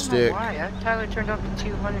hand on the stick. I don't know why. Tyler turned up to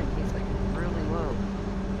 200. He's like really low.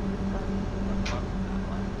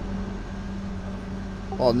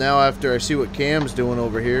 Well, now after I see what Cam's doing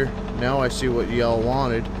over here, now I see what y'all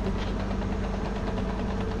wanted.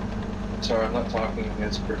 Sorry, I'm not talking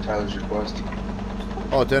as per Tyler's request.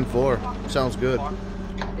 Oh, 10-4. Sounds good.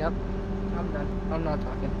 Yep. I'm done. I'm not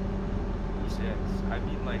talking. Yes, I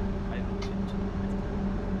mean like I don't change.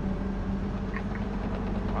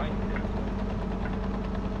 Fine.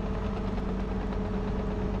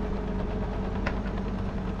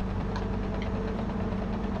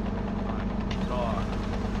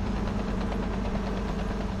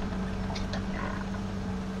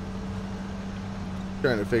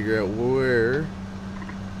 Trying to figure out where.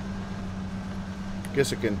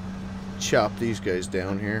 Guess I can chop these guys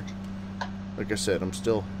down here. Like I said, I'm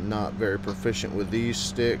still not very proficient with these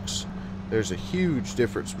sticks. There's a huge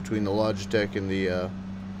difference between the Logitech and the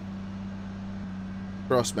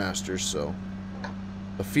Crossmasters, so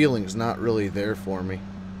the feeling's not really there for me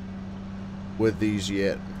with these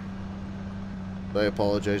yet. I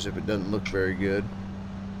apologize if it doesn't look very good.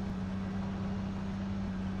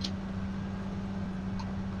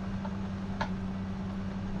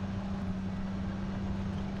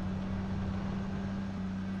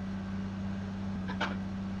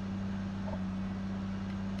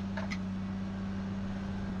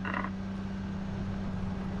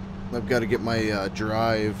 I've got to get my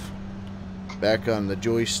drive back on the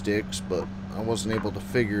joysticks, but I wasn't able to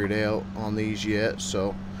figure it out on these yet,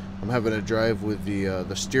 so I'm having to drive with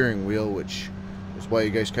the steering wheel, which is why you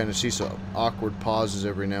guys kind of see some awkward pauses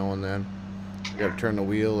every now and then. You got to turn the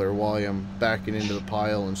wheel, or while I'm backing into the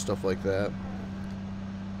pile and stuff like that.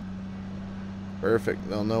 Perfect.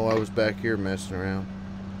 They'll know I was back here messing around.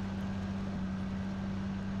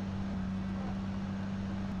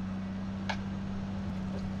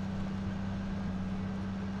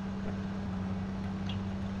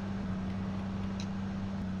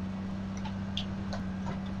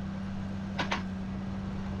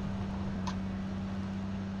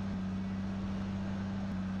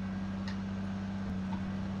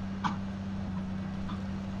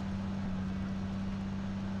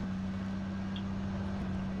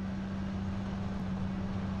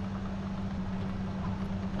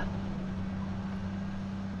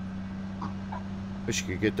 Wish you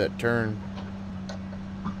could get that turn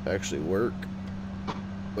to actually work.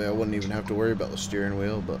 Well, I wouldn't even have to worry about the steering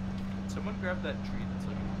wheel, but... Someone grab that tree that's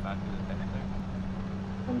like in the back of the tank there.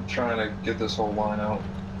 I'm trying to get this whole line out.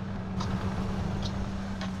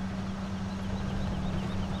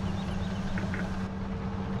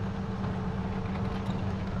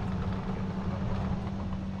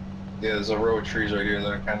 Yeah, there's a row of trees right here that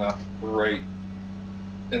are kind of right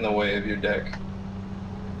in the way of your deck.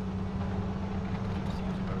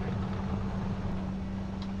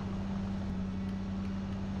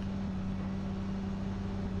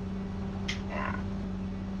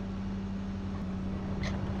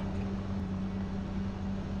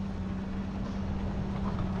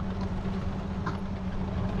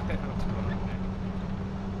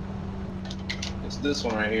 It's this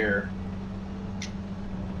one right here.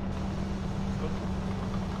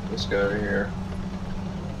 This guy right here.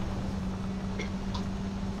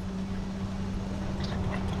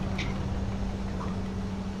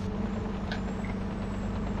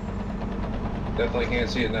 Definitely can't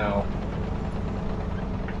see it now.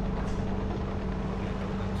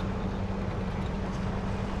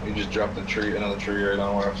 You just dropped the tree, another tree right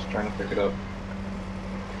on where I was trying to pick it up.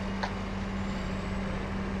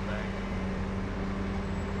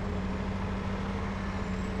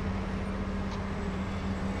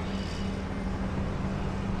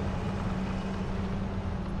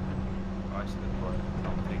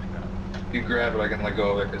 If you grab it, I can let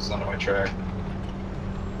go of it because it's under my track.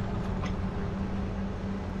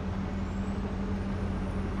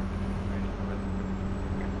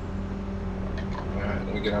 Alright,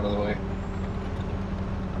 let me get out of the way.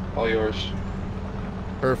 All yours.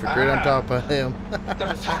 Perfect, right on top of him. What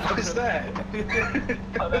the fuck was that?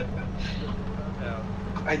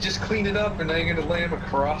 I just cleaned it up and now you're gonna lay him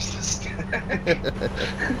across the stack.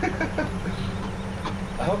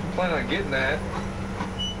 I hope you plan on getting that.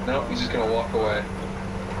 Nope, he's just gonna walk away.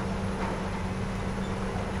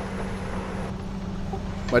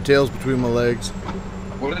 My tail's between my legs.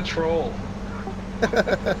 What a troll. What's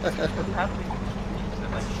happening? Is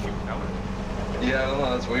that like shooting out? Yeah, I don't know,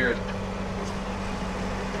 that's weird.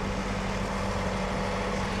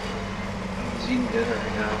 He's eating dinner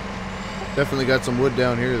right now. Definitely got some wood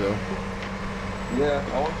down here, though. Yeah,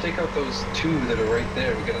 I want to take out those two that are right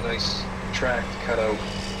there. We got a nice track to cut out.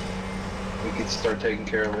 We could start taking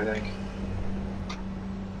care of, I think.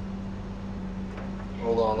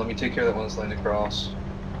 Hold on, let me take care of that one that's laying across.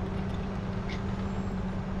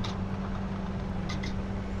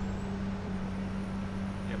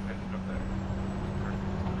 Yep, I ended up there.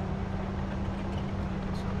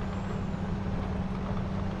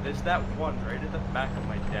 There's that one right at the back of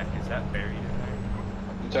my deck. Is that buried in there?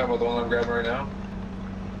 You talking about the one I'm grabbing right now?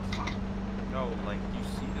 No, like you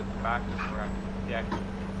see the back of the deck.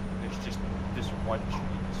 There's just this one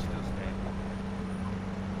tree that's still standing.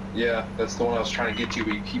 Yeah, that's the one I was trying to get to,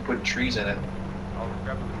 but you keep putting trees in it. I'll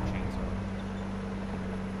grab it with a chainsaw.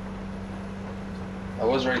 I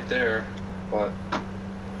was right there, but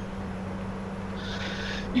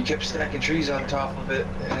you kept stacking trees on top of it,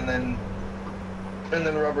 and then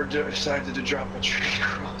Rubber decided to drop a tree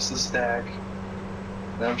across the stack.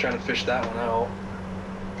 Now I'm trying to fish that one out.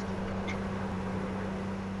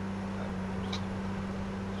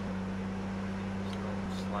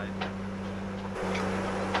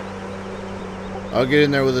 I'll get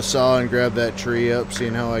in there with a saw and grab that tree up,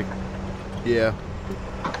 seeing how I... Yeah.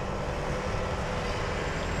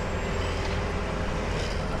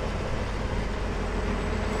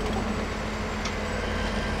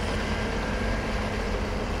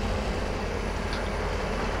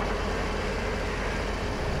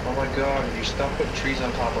 Oh my god, you stop putting trees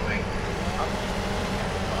on top of me.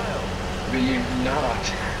 But you're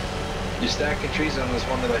not. You're stacking trees on this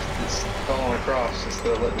one that's falling across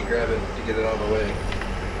instead of letting me grab it to get it out of the way.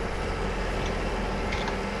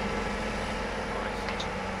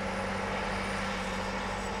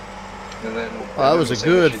 And then... Oh, that was a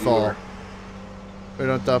good fall. Right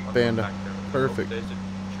on top of Panda. Perfect. There's a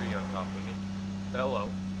tree on top of me. Hello.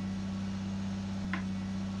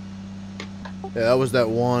 Yeah, that was that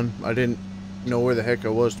one. I didn't know where the heck I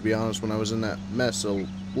was, to be honest, when I was in that mess of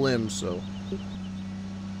limbs, so.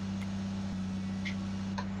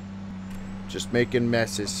 Just making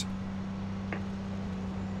messes.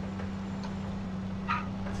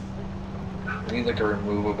 I need like a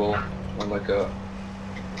removable, or like the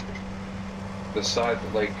side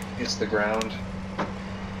that like hits the ground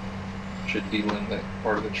should delimit that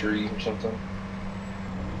part of the tree or something.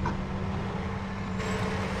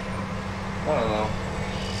 I don't know.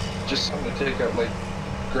 Just something to take out, like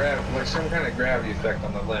like some kind of gravity effect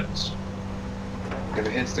on the limbs. If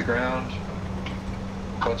it hits the ground,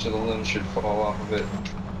 a bunch of the limbs should fall off of it.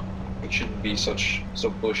 It shouldn't be so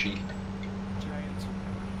bushy.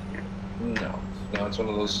 No, it's one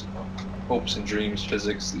of those hopes and dreams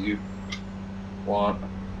physics that you want.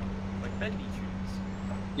 Like bendy trees.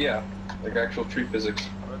 Yeah, like actual tree physics.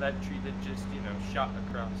 Or that tree that just, you know, shot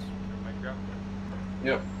across from my ground.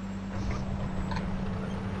 Yep.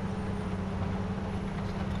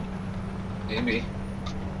 Maybe.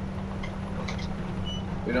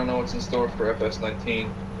 We don't know what's in store for FS19.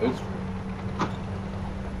 Oops. I'm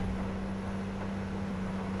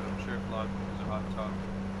sure if Log was a hot top,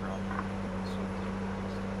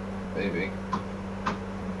 Maybe.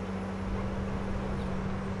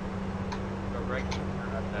 but right now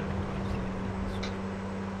we're at that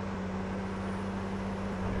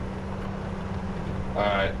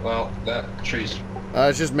Alright, well, that tree's...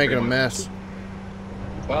 It's just making a mess.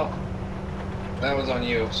 Well, that was on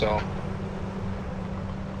you, so...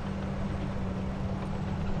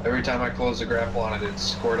 Every time I close the grapple on it, it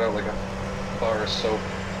squirt out like a bar of soap.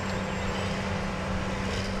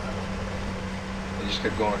 It just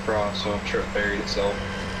kept going across, so I'm sure it buried itself.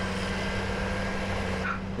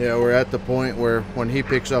 Yeah, we're at the point where when he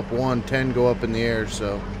picks up one, 10 go up in the air,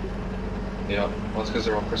 so. Yeah, well, it's because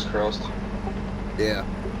they're all crisscrossed. Yeah.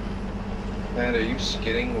 And are you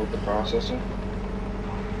skidding with the processor?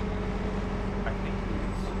 I think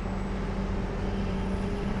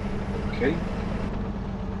it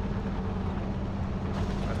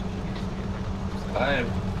Okay.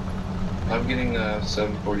 I'm getting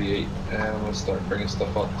 748, and I'm gonna start bringing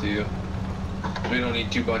stuff up to you. We don't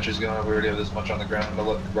need two bunches going. We already have this much on the ground to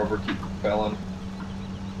let the rubber keep propelling.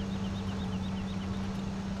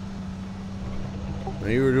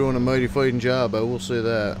 You were doing a mighty fighting job, I will say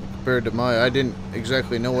that. Compared to I didn't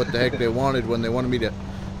exactly know what the heck they wanted when they wanted me to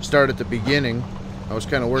start at the beginning. I was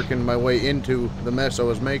kind of working my way into the mess I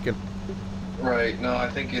was making. Right. No, I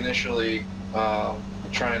think initially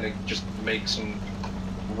trying to just make some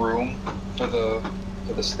room for the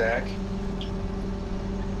stack,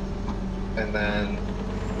 and then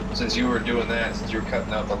since you were doing that, since you were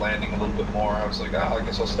cutting out the landing a little bit more, I was like, oh, I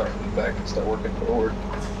guess I'll start from the back and start working forward.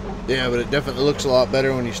 Yeah, but it definitely looks a lot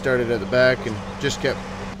better when you started at the back and just kept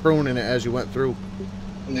pruning it as you went through.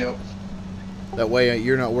 Yep. That way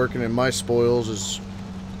you're not working in my spoils.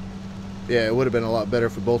 Yeah, it would have been a lot better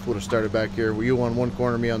if we both would have started back here. Were you on one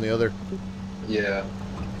corner, me on the other? Yeah.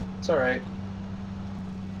 It's alright.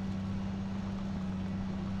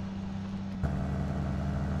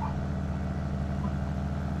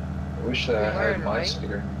 I wish that I had my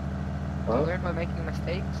sticker. Huh? Learn by making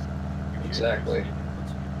mistakes. Exactly.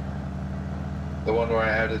 The one where I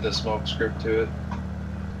added the smoke script to it.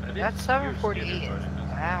 That's 748.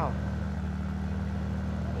 Wow.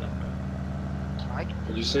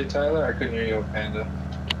 Did you say Tyler? I couldn't hear you, Panda.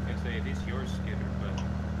 I say it is your skitter, but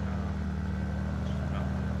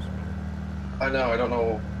I know, I don't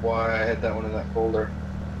know why I had that one in that folder.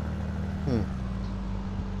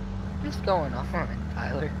 What's going on,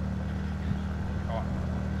 Tyler?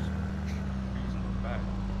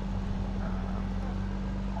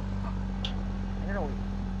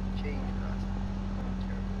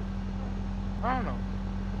 I don't know.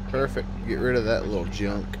 Perfect. Get rid of that little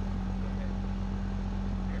junk.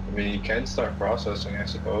 I mean, you can start processing, I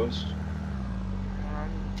suppose.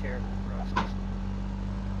 I'm terrible process.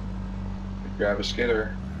 Grab a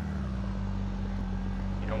skitter.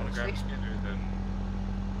 you don't want to grab a skitter, then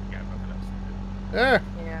you got nothing else to do. Yeah.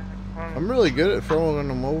 Yeah. I'm really good at throwing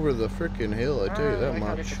them over the frickin' hill, I tell you that The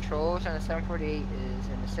much. controls and the 748 is,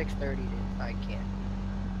 and the 630 is, I can't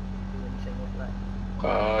do anything with that.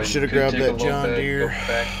 You should have could grabbed take a that little John bit, Deere. Go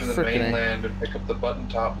back to the Frickin' A. mainland and pick up the button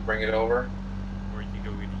top and bring it over. Or you could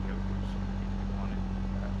go with Yoder's if you wanted.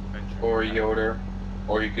 Venture Or back. Yoder.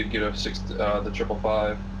 Or you could get a the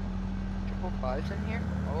 555. 555's in here?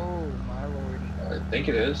 Oh my lordy. I think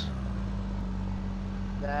it is.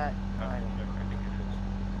 I That, I don't know. think it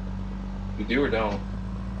is. You do or don't?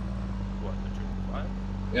 What, the 555?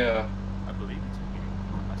 Yeah. I believe it's in here.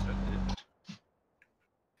 I said it.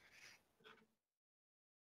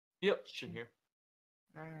 Yep, it's in here.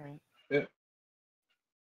 Alright. Yeah.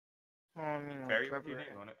 Well, I mean, like, Ferry, what's your name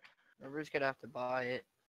on it? Trevor's gonna have to buy it.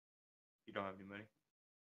 You don't have any money.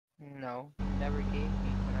 No, he never gave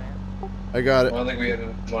me when I got I it. don't think we had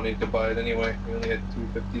enough money to buy it anyway. We only had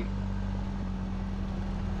 250.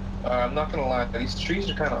 I'm not gonna lie, these trees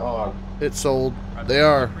are kind of odd. It sold. They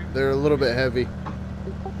are. They're a little bit heavy.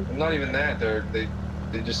 And not even that,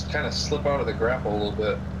 they just kind of slip out of the grapple a little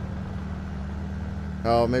bit.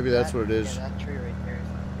 Oh, maybe that's what it is. Yeah, that tree right there.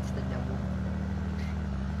 It's the devil.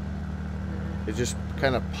 They just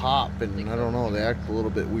kind of pop, and I don't know, they act a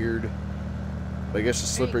little bit weird. But I guess the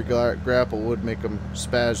slippery grapple would make them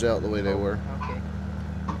spaz out the way they were. Okay.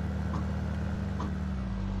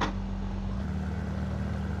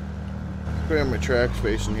 I have my tracks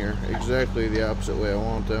facing here, exactly the opposite way I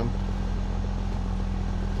want them.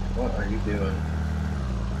 What are you doing?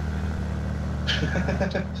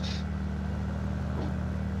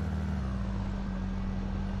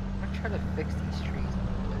 I'm trying to fix these trees a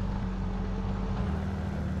little bit.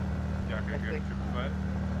 Yeah, okay, Okay. good. Triple five.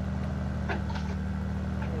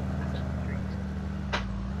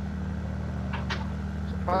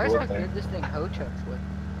 Surprised how Good thing. good this thing hoe chucks with.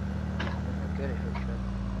 I'm good at hoe chuck.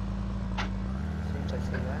 As soon as I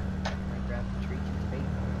say that, I grab the tree to bait.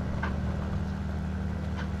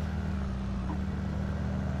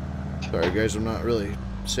 Sorry guys, I'm not really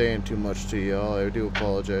saying too much to y'all. I do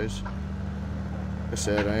apologize. Like I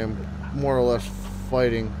said, I am more or less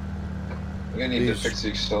fighting We're gonna need to These- fix the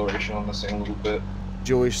acceleration on this thing a little bit.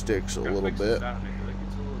 joysticks a Gotta little fix the bit. sound. I feel like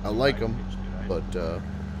it's a little I too like high 'em, pitched, dude. But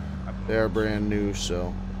I've they are noticed. brand new,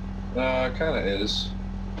 so It kind of is.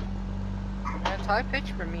 Yeah, it's high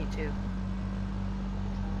pitch for me too.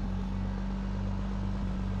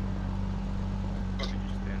 Probably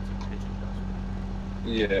just dance and pitch adjustment.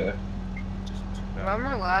 Yeah. Just too bad.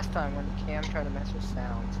 Remember last time when Cam tried to mess with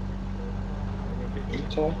sounds? What are you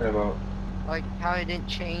talking about? Like how it didn't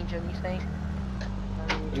change anything?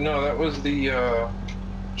 I mean, No, that was the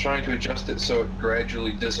trying to adjust it so it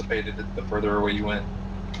gradually dissipated it the further away you went.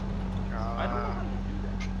 I don't know how to do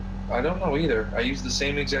that. I don't know either. I used the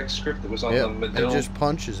same exact script that was on yeah, the it Medill just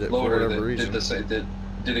punches it for loader whatever that reason. did the same, did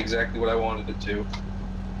exactly what I wanted it to.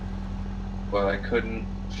 But I couldn't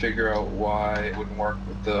figure out why it wouldn't work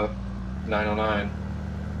with the 909.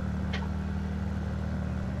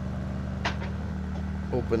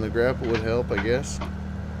 Hoping the grapple would help, I guess.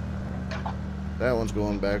 That one's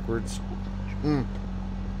going backwards.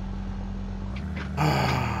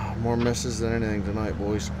 More misses than anything tonight,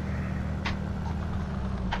 boys.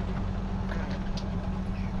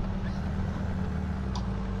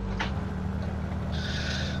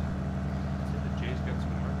 So the Jay's got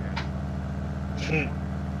some work in.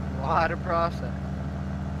 a lot of process.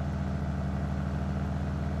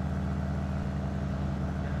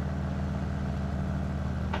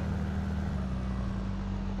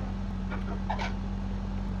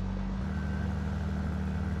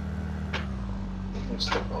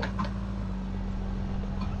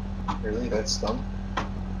 Really? That's dumb?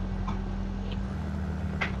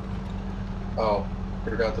 Oh,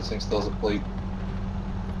 forgot this thing still has a plate.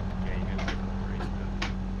 Yeah, you gotta give him a race,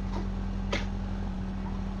 but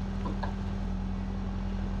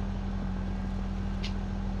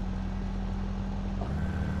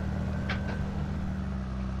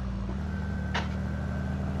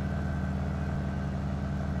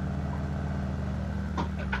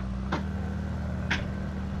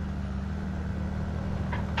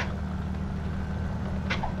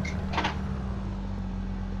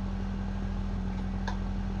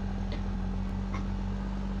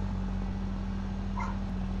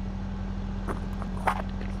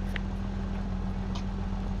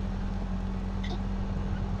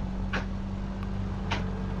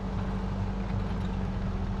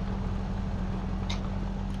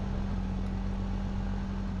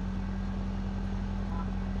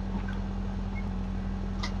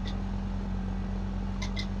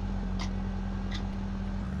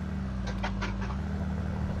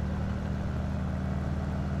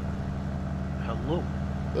Hello.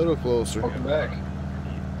 A little closer. Welcome back.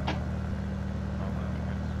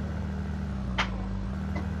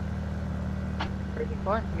 Pretty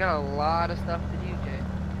fun. You got a lot of stuff to do, Jay.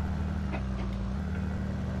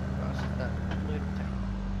 Gosh, that little thing.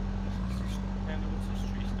 And what's this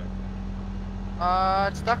tree stuck?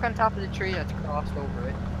 It's stuck on top of the tree that's crossed over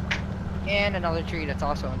it. And another tree that's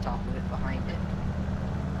also on top of it, behind it.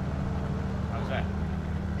 How's that?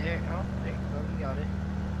 There, oh, there you go, you got it.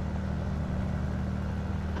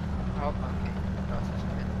 Oh, okay. Cross this way.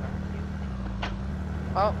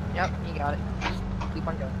 Oh, yep, you got it. Just keep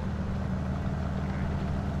on going.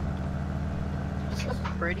 It's a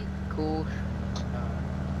pretty cool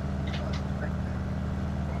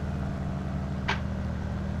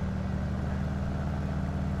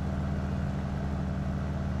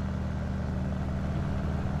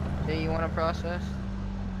Jay, you want to process?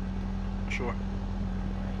 Sure. Right.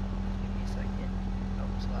 Give me a second. Oh,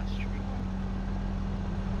 this last tree.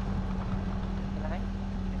 Can I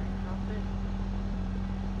drop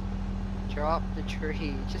it? Drop the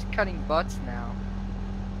tree. It's just cutting butts now.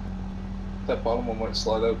 That bottom one might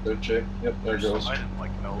slide out there, Jay. Yep, there it goes. I didn't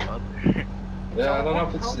like no other. Yeah, I don't know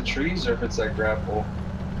if it's the trees or if it's that grapple.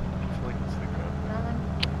 I feel like it's the grapple.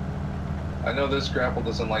 I know this grapple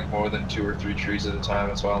doesn't like more than 2 or 3 trees at a time.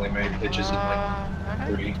 That's why I only made hitches in like I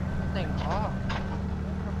had 3. to turn the thing off.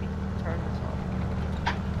 Let me turn this off.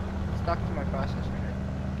 It's stuck to my processor.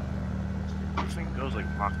 This thing goes like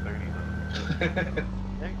Mach 30 though.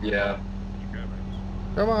 Yeah.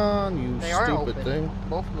 Come on, you They are stupid open. thing.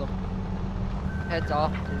 Both of them. Heads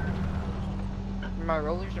off, dude. My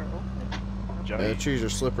rollers are open. Yeah, Johnny, the trees are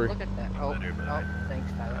slippery. Look at that. Oh, Better, but oh,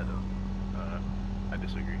 thanks, I Tyler. don't. I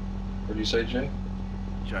disagree. What do you say, Jay?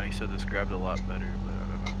 Johnny said this grabbed a lot better, but I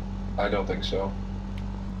don't know. I don't think so.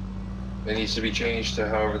 It needs to be changed to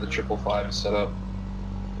however the 555 is set up.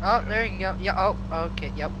 Oh, there you go. Yeah. Oh,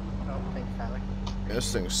 okay. Yep. Oh, thanks, Tyler.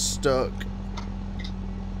 This thing's stuck.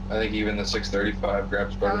 I think even the 635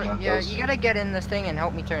 grabs better than that Yeah, does. you gotta get in this thing and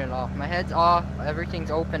help me turn it off. My head's off.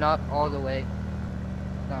 Everything's open up all the way.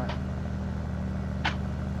 Not.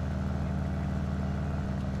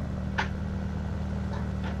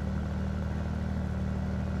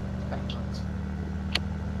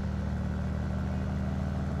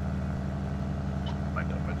 I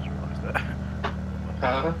just realized that.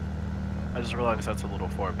 Huh? I just realized that's a little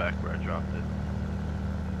far back where I dropped it.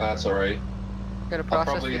 That's alright. Gotta I'll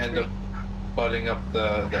process probably the end tree. up butting up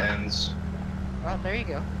the ends Oh, there you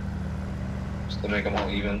go. just to make them all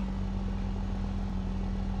even.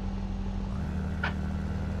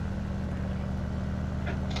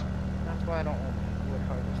 That's why I don't want wood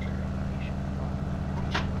harvester.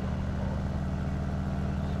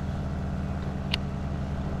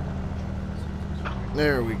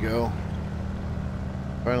 There we go.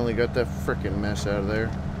 Finally got that frickin' mess out of there.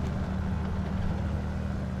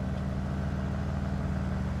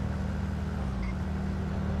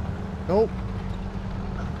 Nope.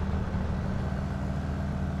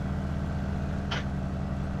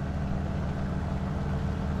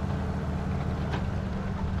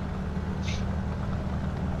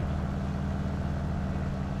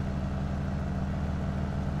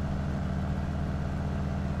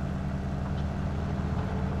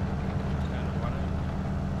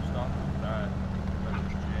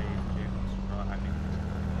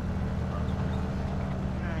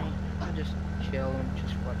 Alright, I'll just chill and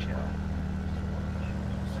just watch out.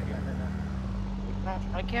 No,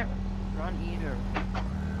 I can't run either.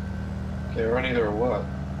 Okay, run either or what?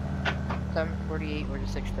 748 or the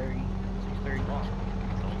 630. 630.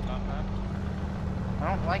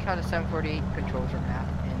 I don't like how the 748 controls are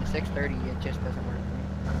mapped, and the 630 it just doesn't work for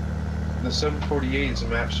me. The 748 is a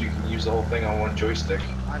map so you can use the whole thing on one joystick.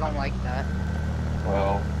 I don't like that.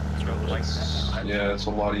 Well, Like it's, that. yeah, it's a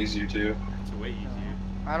lot easier too. It's way easier.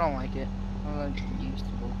 I don't like it. I'm not used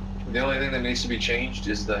to both. The only thing that needs to be changed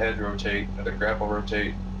is the head rotate, or the grapple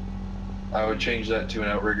rotate. I would change that to an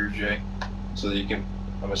outrigger, Jay, so that you can.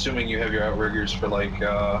 I'm assuming you have your outriggers for like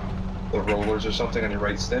the rollers or something on your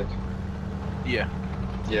right stick. Yeah.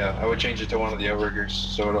 Yeah, I would change it to one of the outriggers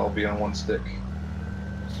so it'll all be on one stick.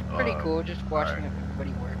 It's pretty cool just watching alright.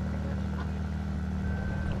 everybody work.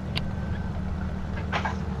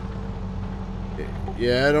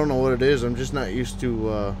 Yeah, I don't know what it is. I'm just not used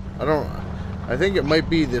to. I think it might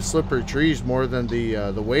be the slippery trees more than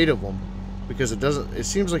the weight of them, because it doesn't. It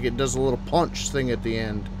seems like it does a little punch thing at the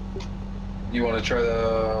end. You want to try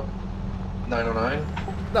the 909?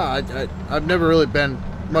 No, I've never really been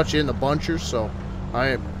much in the bunchers, so I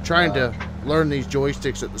am trying to learn these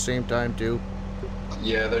joysticks at the same time too.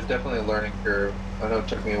 Yeah, they're definitely a learning curve. I know it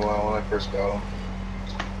took me a while when I first got them.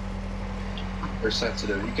 They're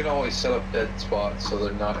sensitive. You can always set up dead spots so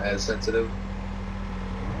they're not as sensitive.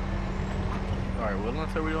 Alright, what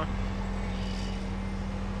else are we doing?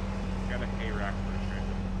 Got a hay rack for a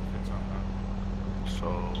trailer. Fits on that.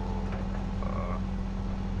 So,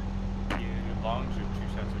 You do longs or 2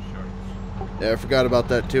 sets of shorts? Yeah, I forgot about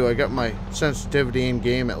that too. I got my sensitivity in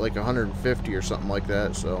game at like 150 or something like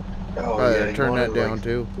that, so Oh probably yeah, you turn want that it down like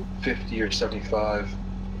too. 50 or 75.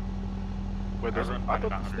 wait, there's, run I mine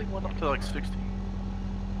thought at this thing went up to like 60.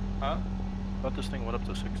 Huh? I thought this thing went up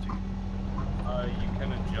to 60. You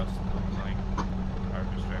can adjust the length.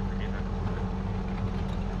 Harvester, I forget how to do it.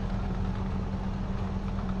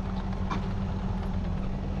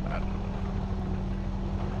 I don't know.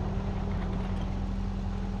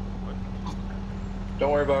 What?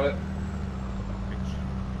 Don't worry about it. Pitch.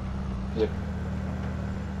 Yep.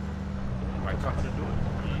 I taught how to do it.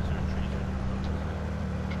 Trees or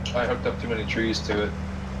trees. I hooked up too many trees to it.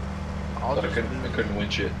 I'll But I just couldn't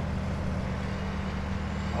winch it.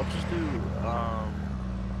 I'll just do oh,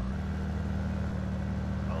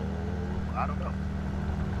 I don't know.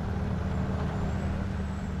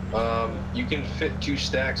 You can fit 2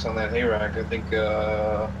 stacks on that hay rack. I think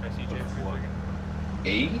I see Jay for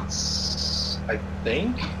 8, I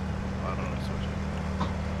think. I don't know.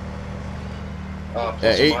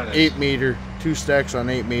 Plus or Yeah, minus. 8 meter. 2 stacks on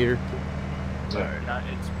 8 meter. Alright. Not,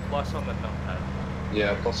 it's plus on the numpad.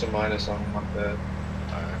 Yeah, plus or minus on that.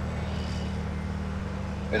 Alright.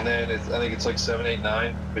 And then I think it's like 7, 8,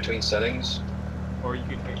 9 between settings. Or you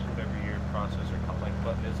can pick whatever your processor like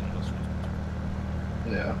button is and it'll switch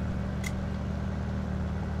between. Yeah.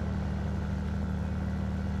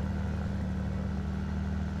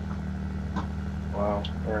 Wow.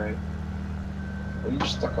 All right. What are you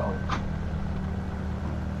stuck on?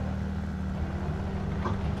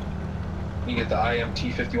 You get the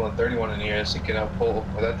IMT 5131 in here. So you can outpull.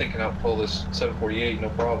 Or that thing can outpull this 748, no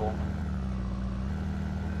problem.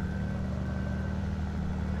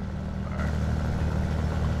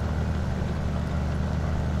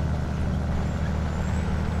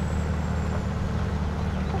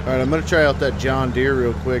 Alright, I'm gonna try out that John Deere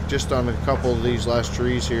real quick, just on a couple of these last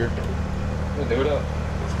trees here. We'll do it up.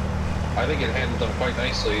 I think it handled them quite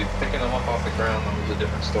nicely. Picking them up off the ground, that was a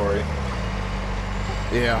different story.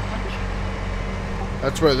 Yeah.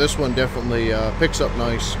 That's where this one definitely picks up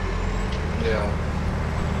nice. Yeah.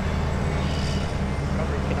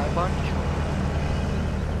 Robert, can I bunch?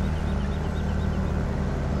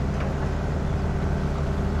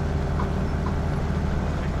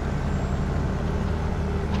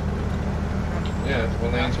 Yeah,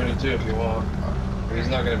 1922 if you want. He's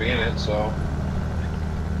not going to be in it, so.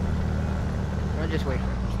 I'll just wait for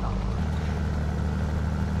him to stop.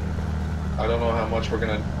 I don't know how much we're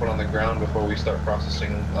going to put on the ground before we start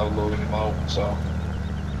processing and loading them out, so.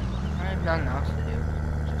 I've nothing else to do.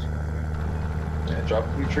 Just Yeah, drop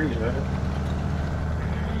a few trees, man.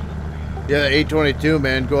 Yeah, the 822,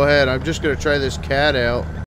 man, go ahead. I'm just gonna try this cat out.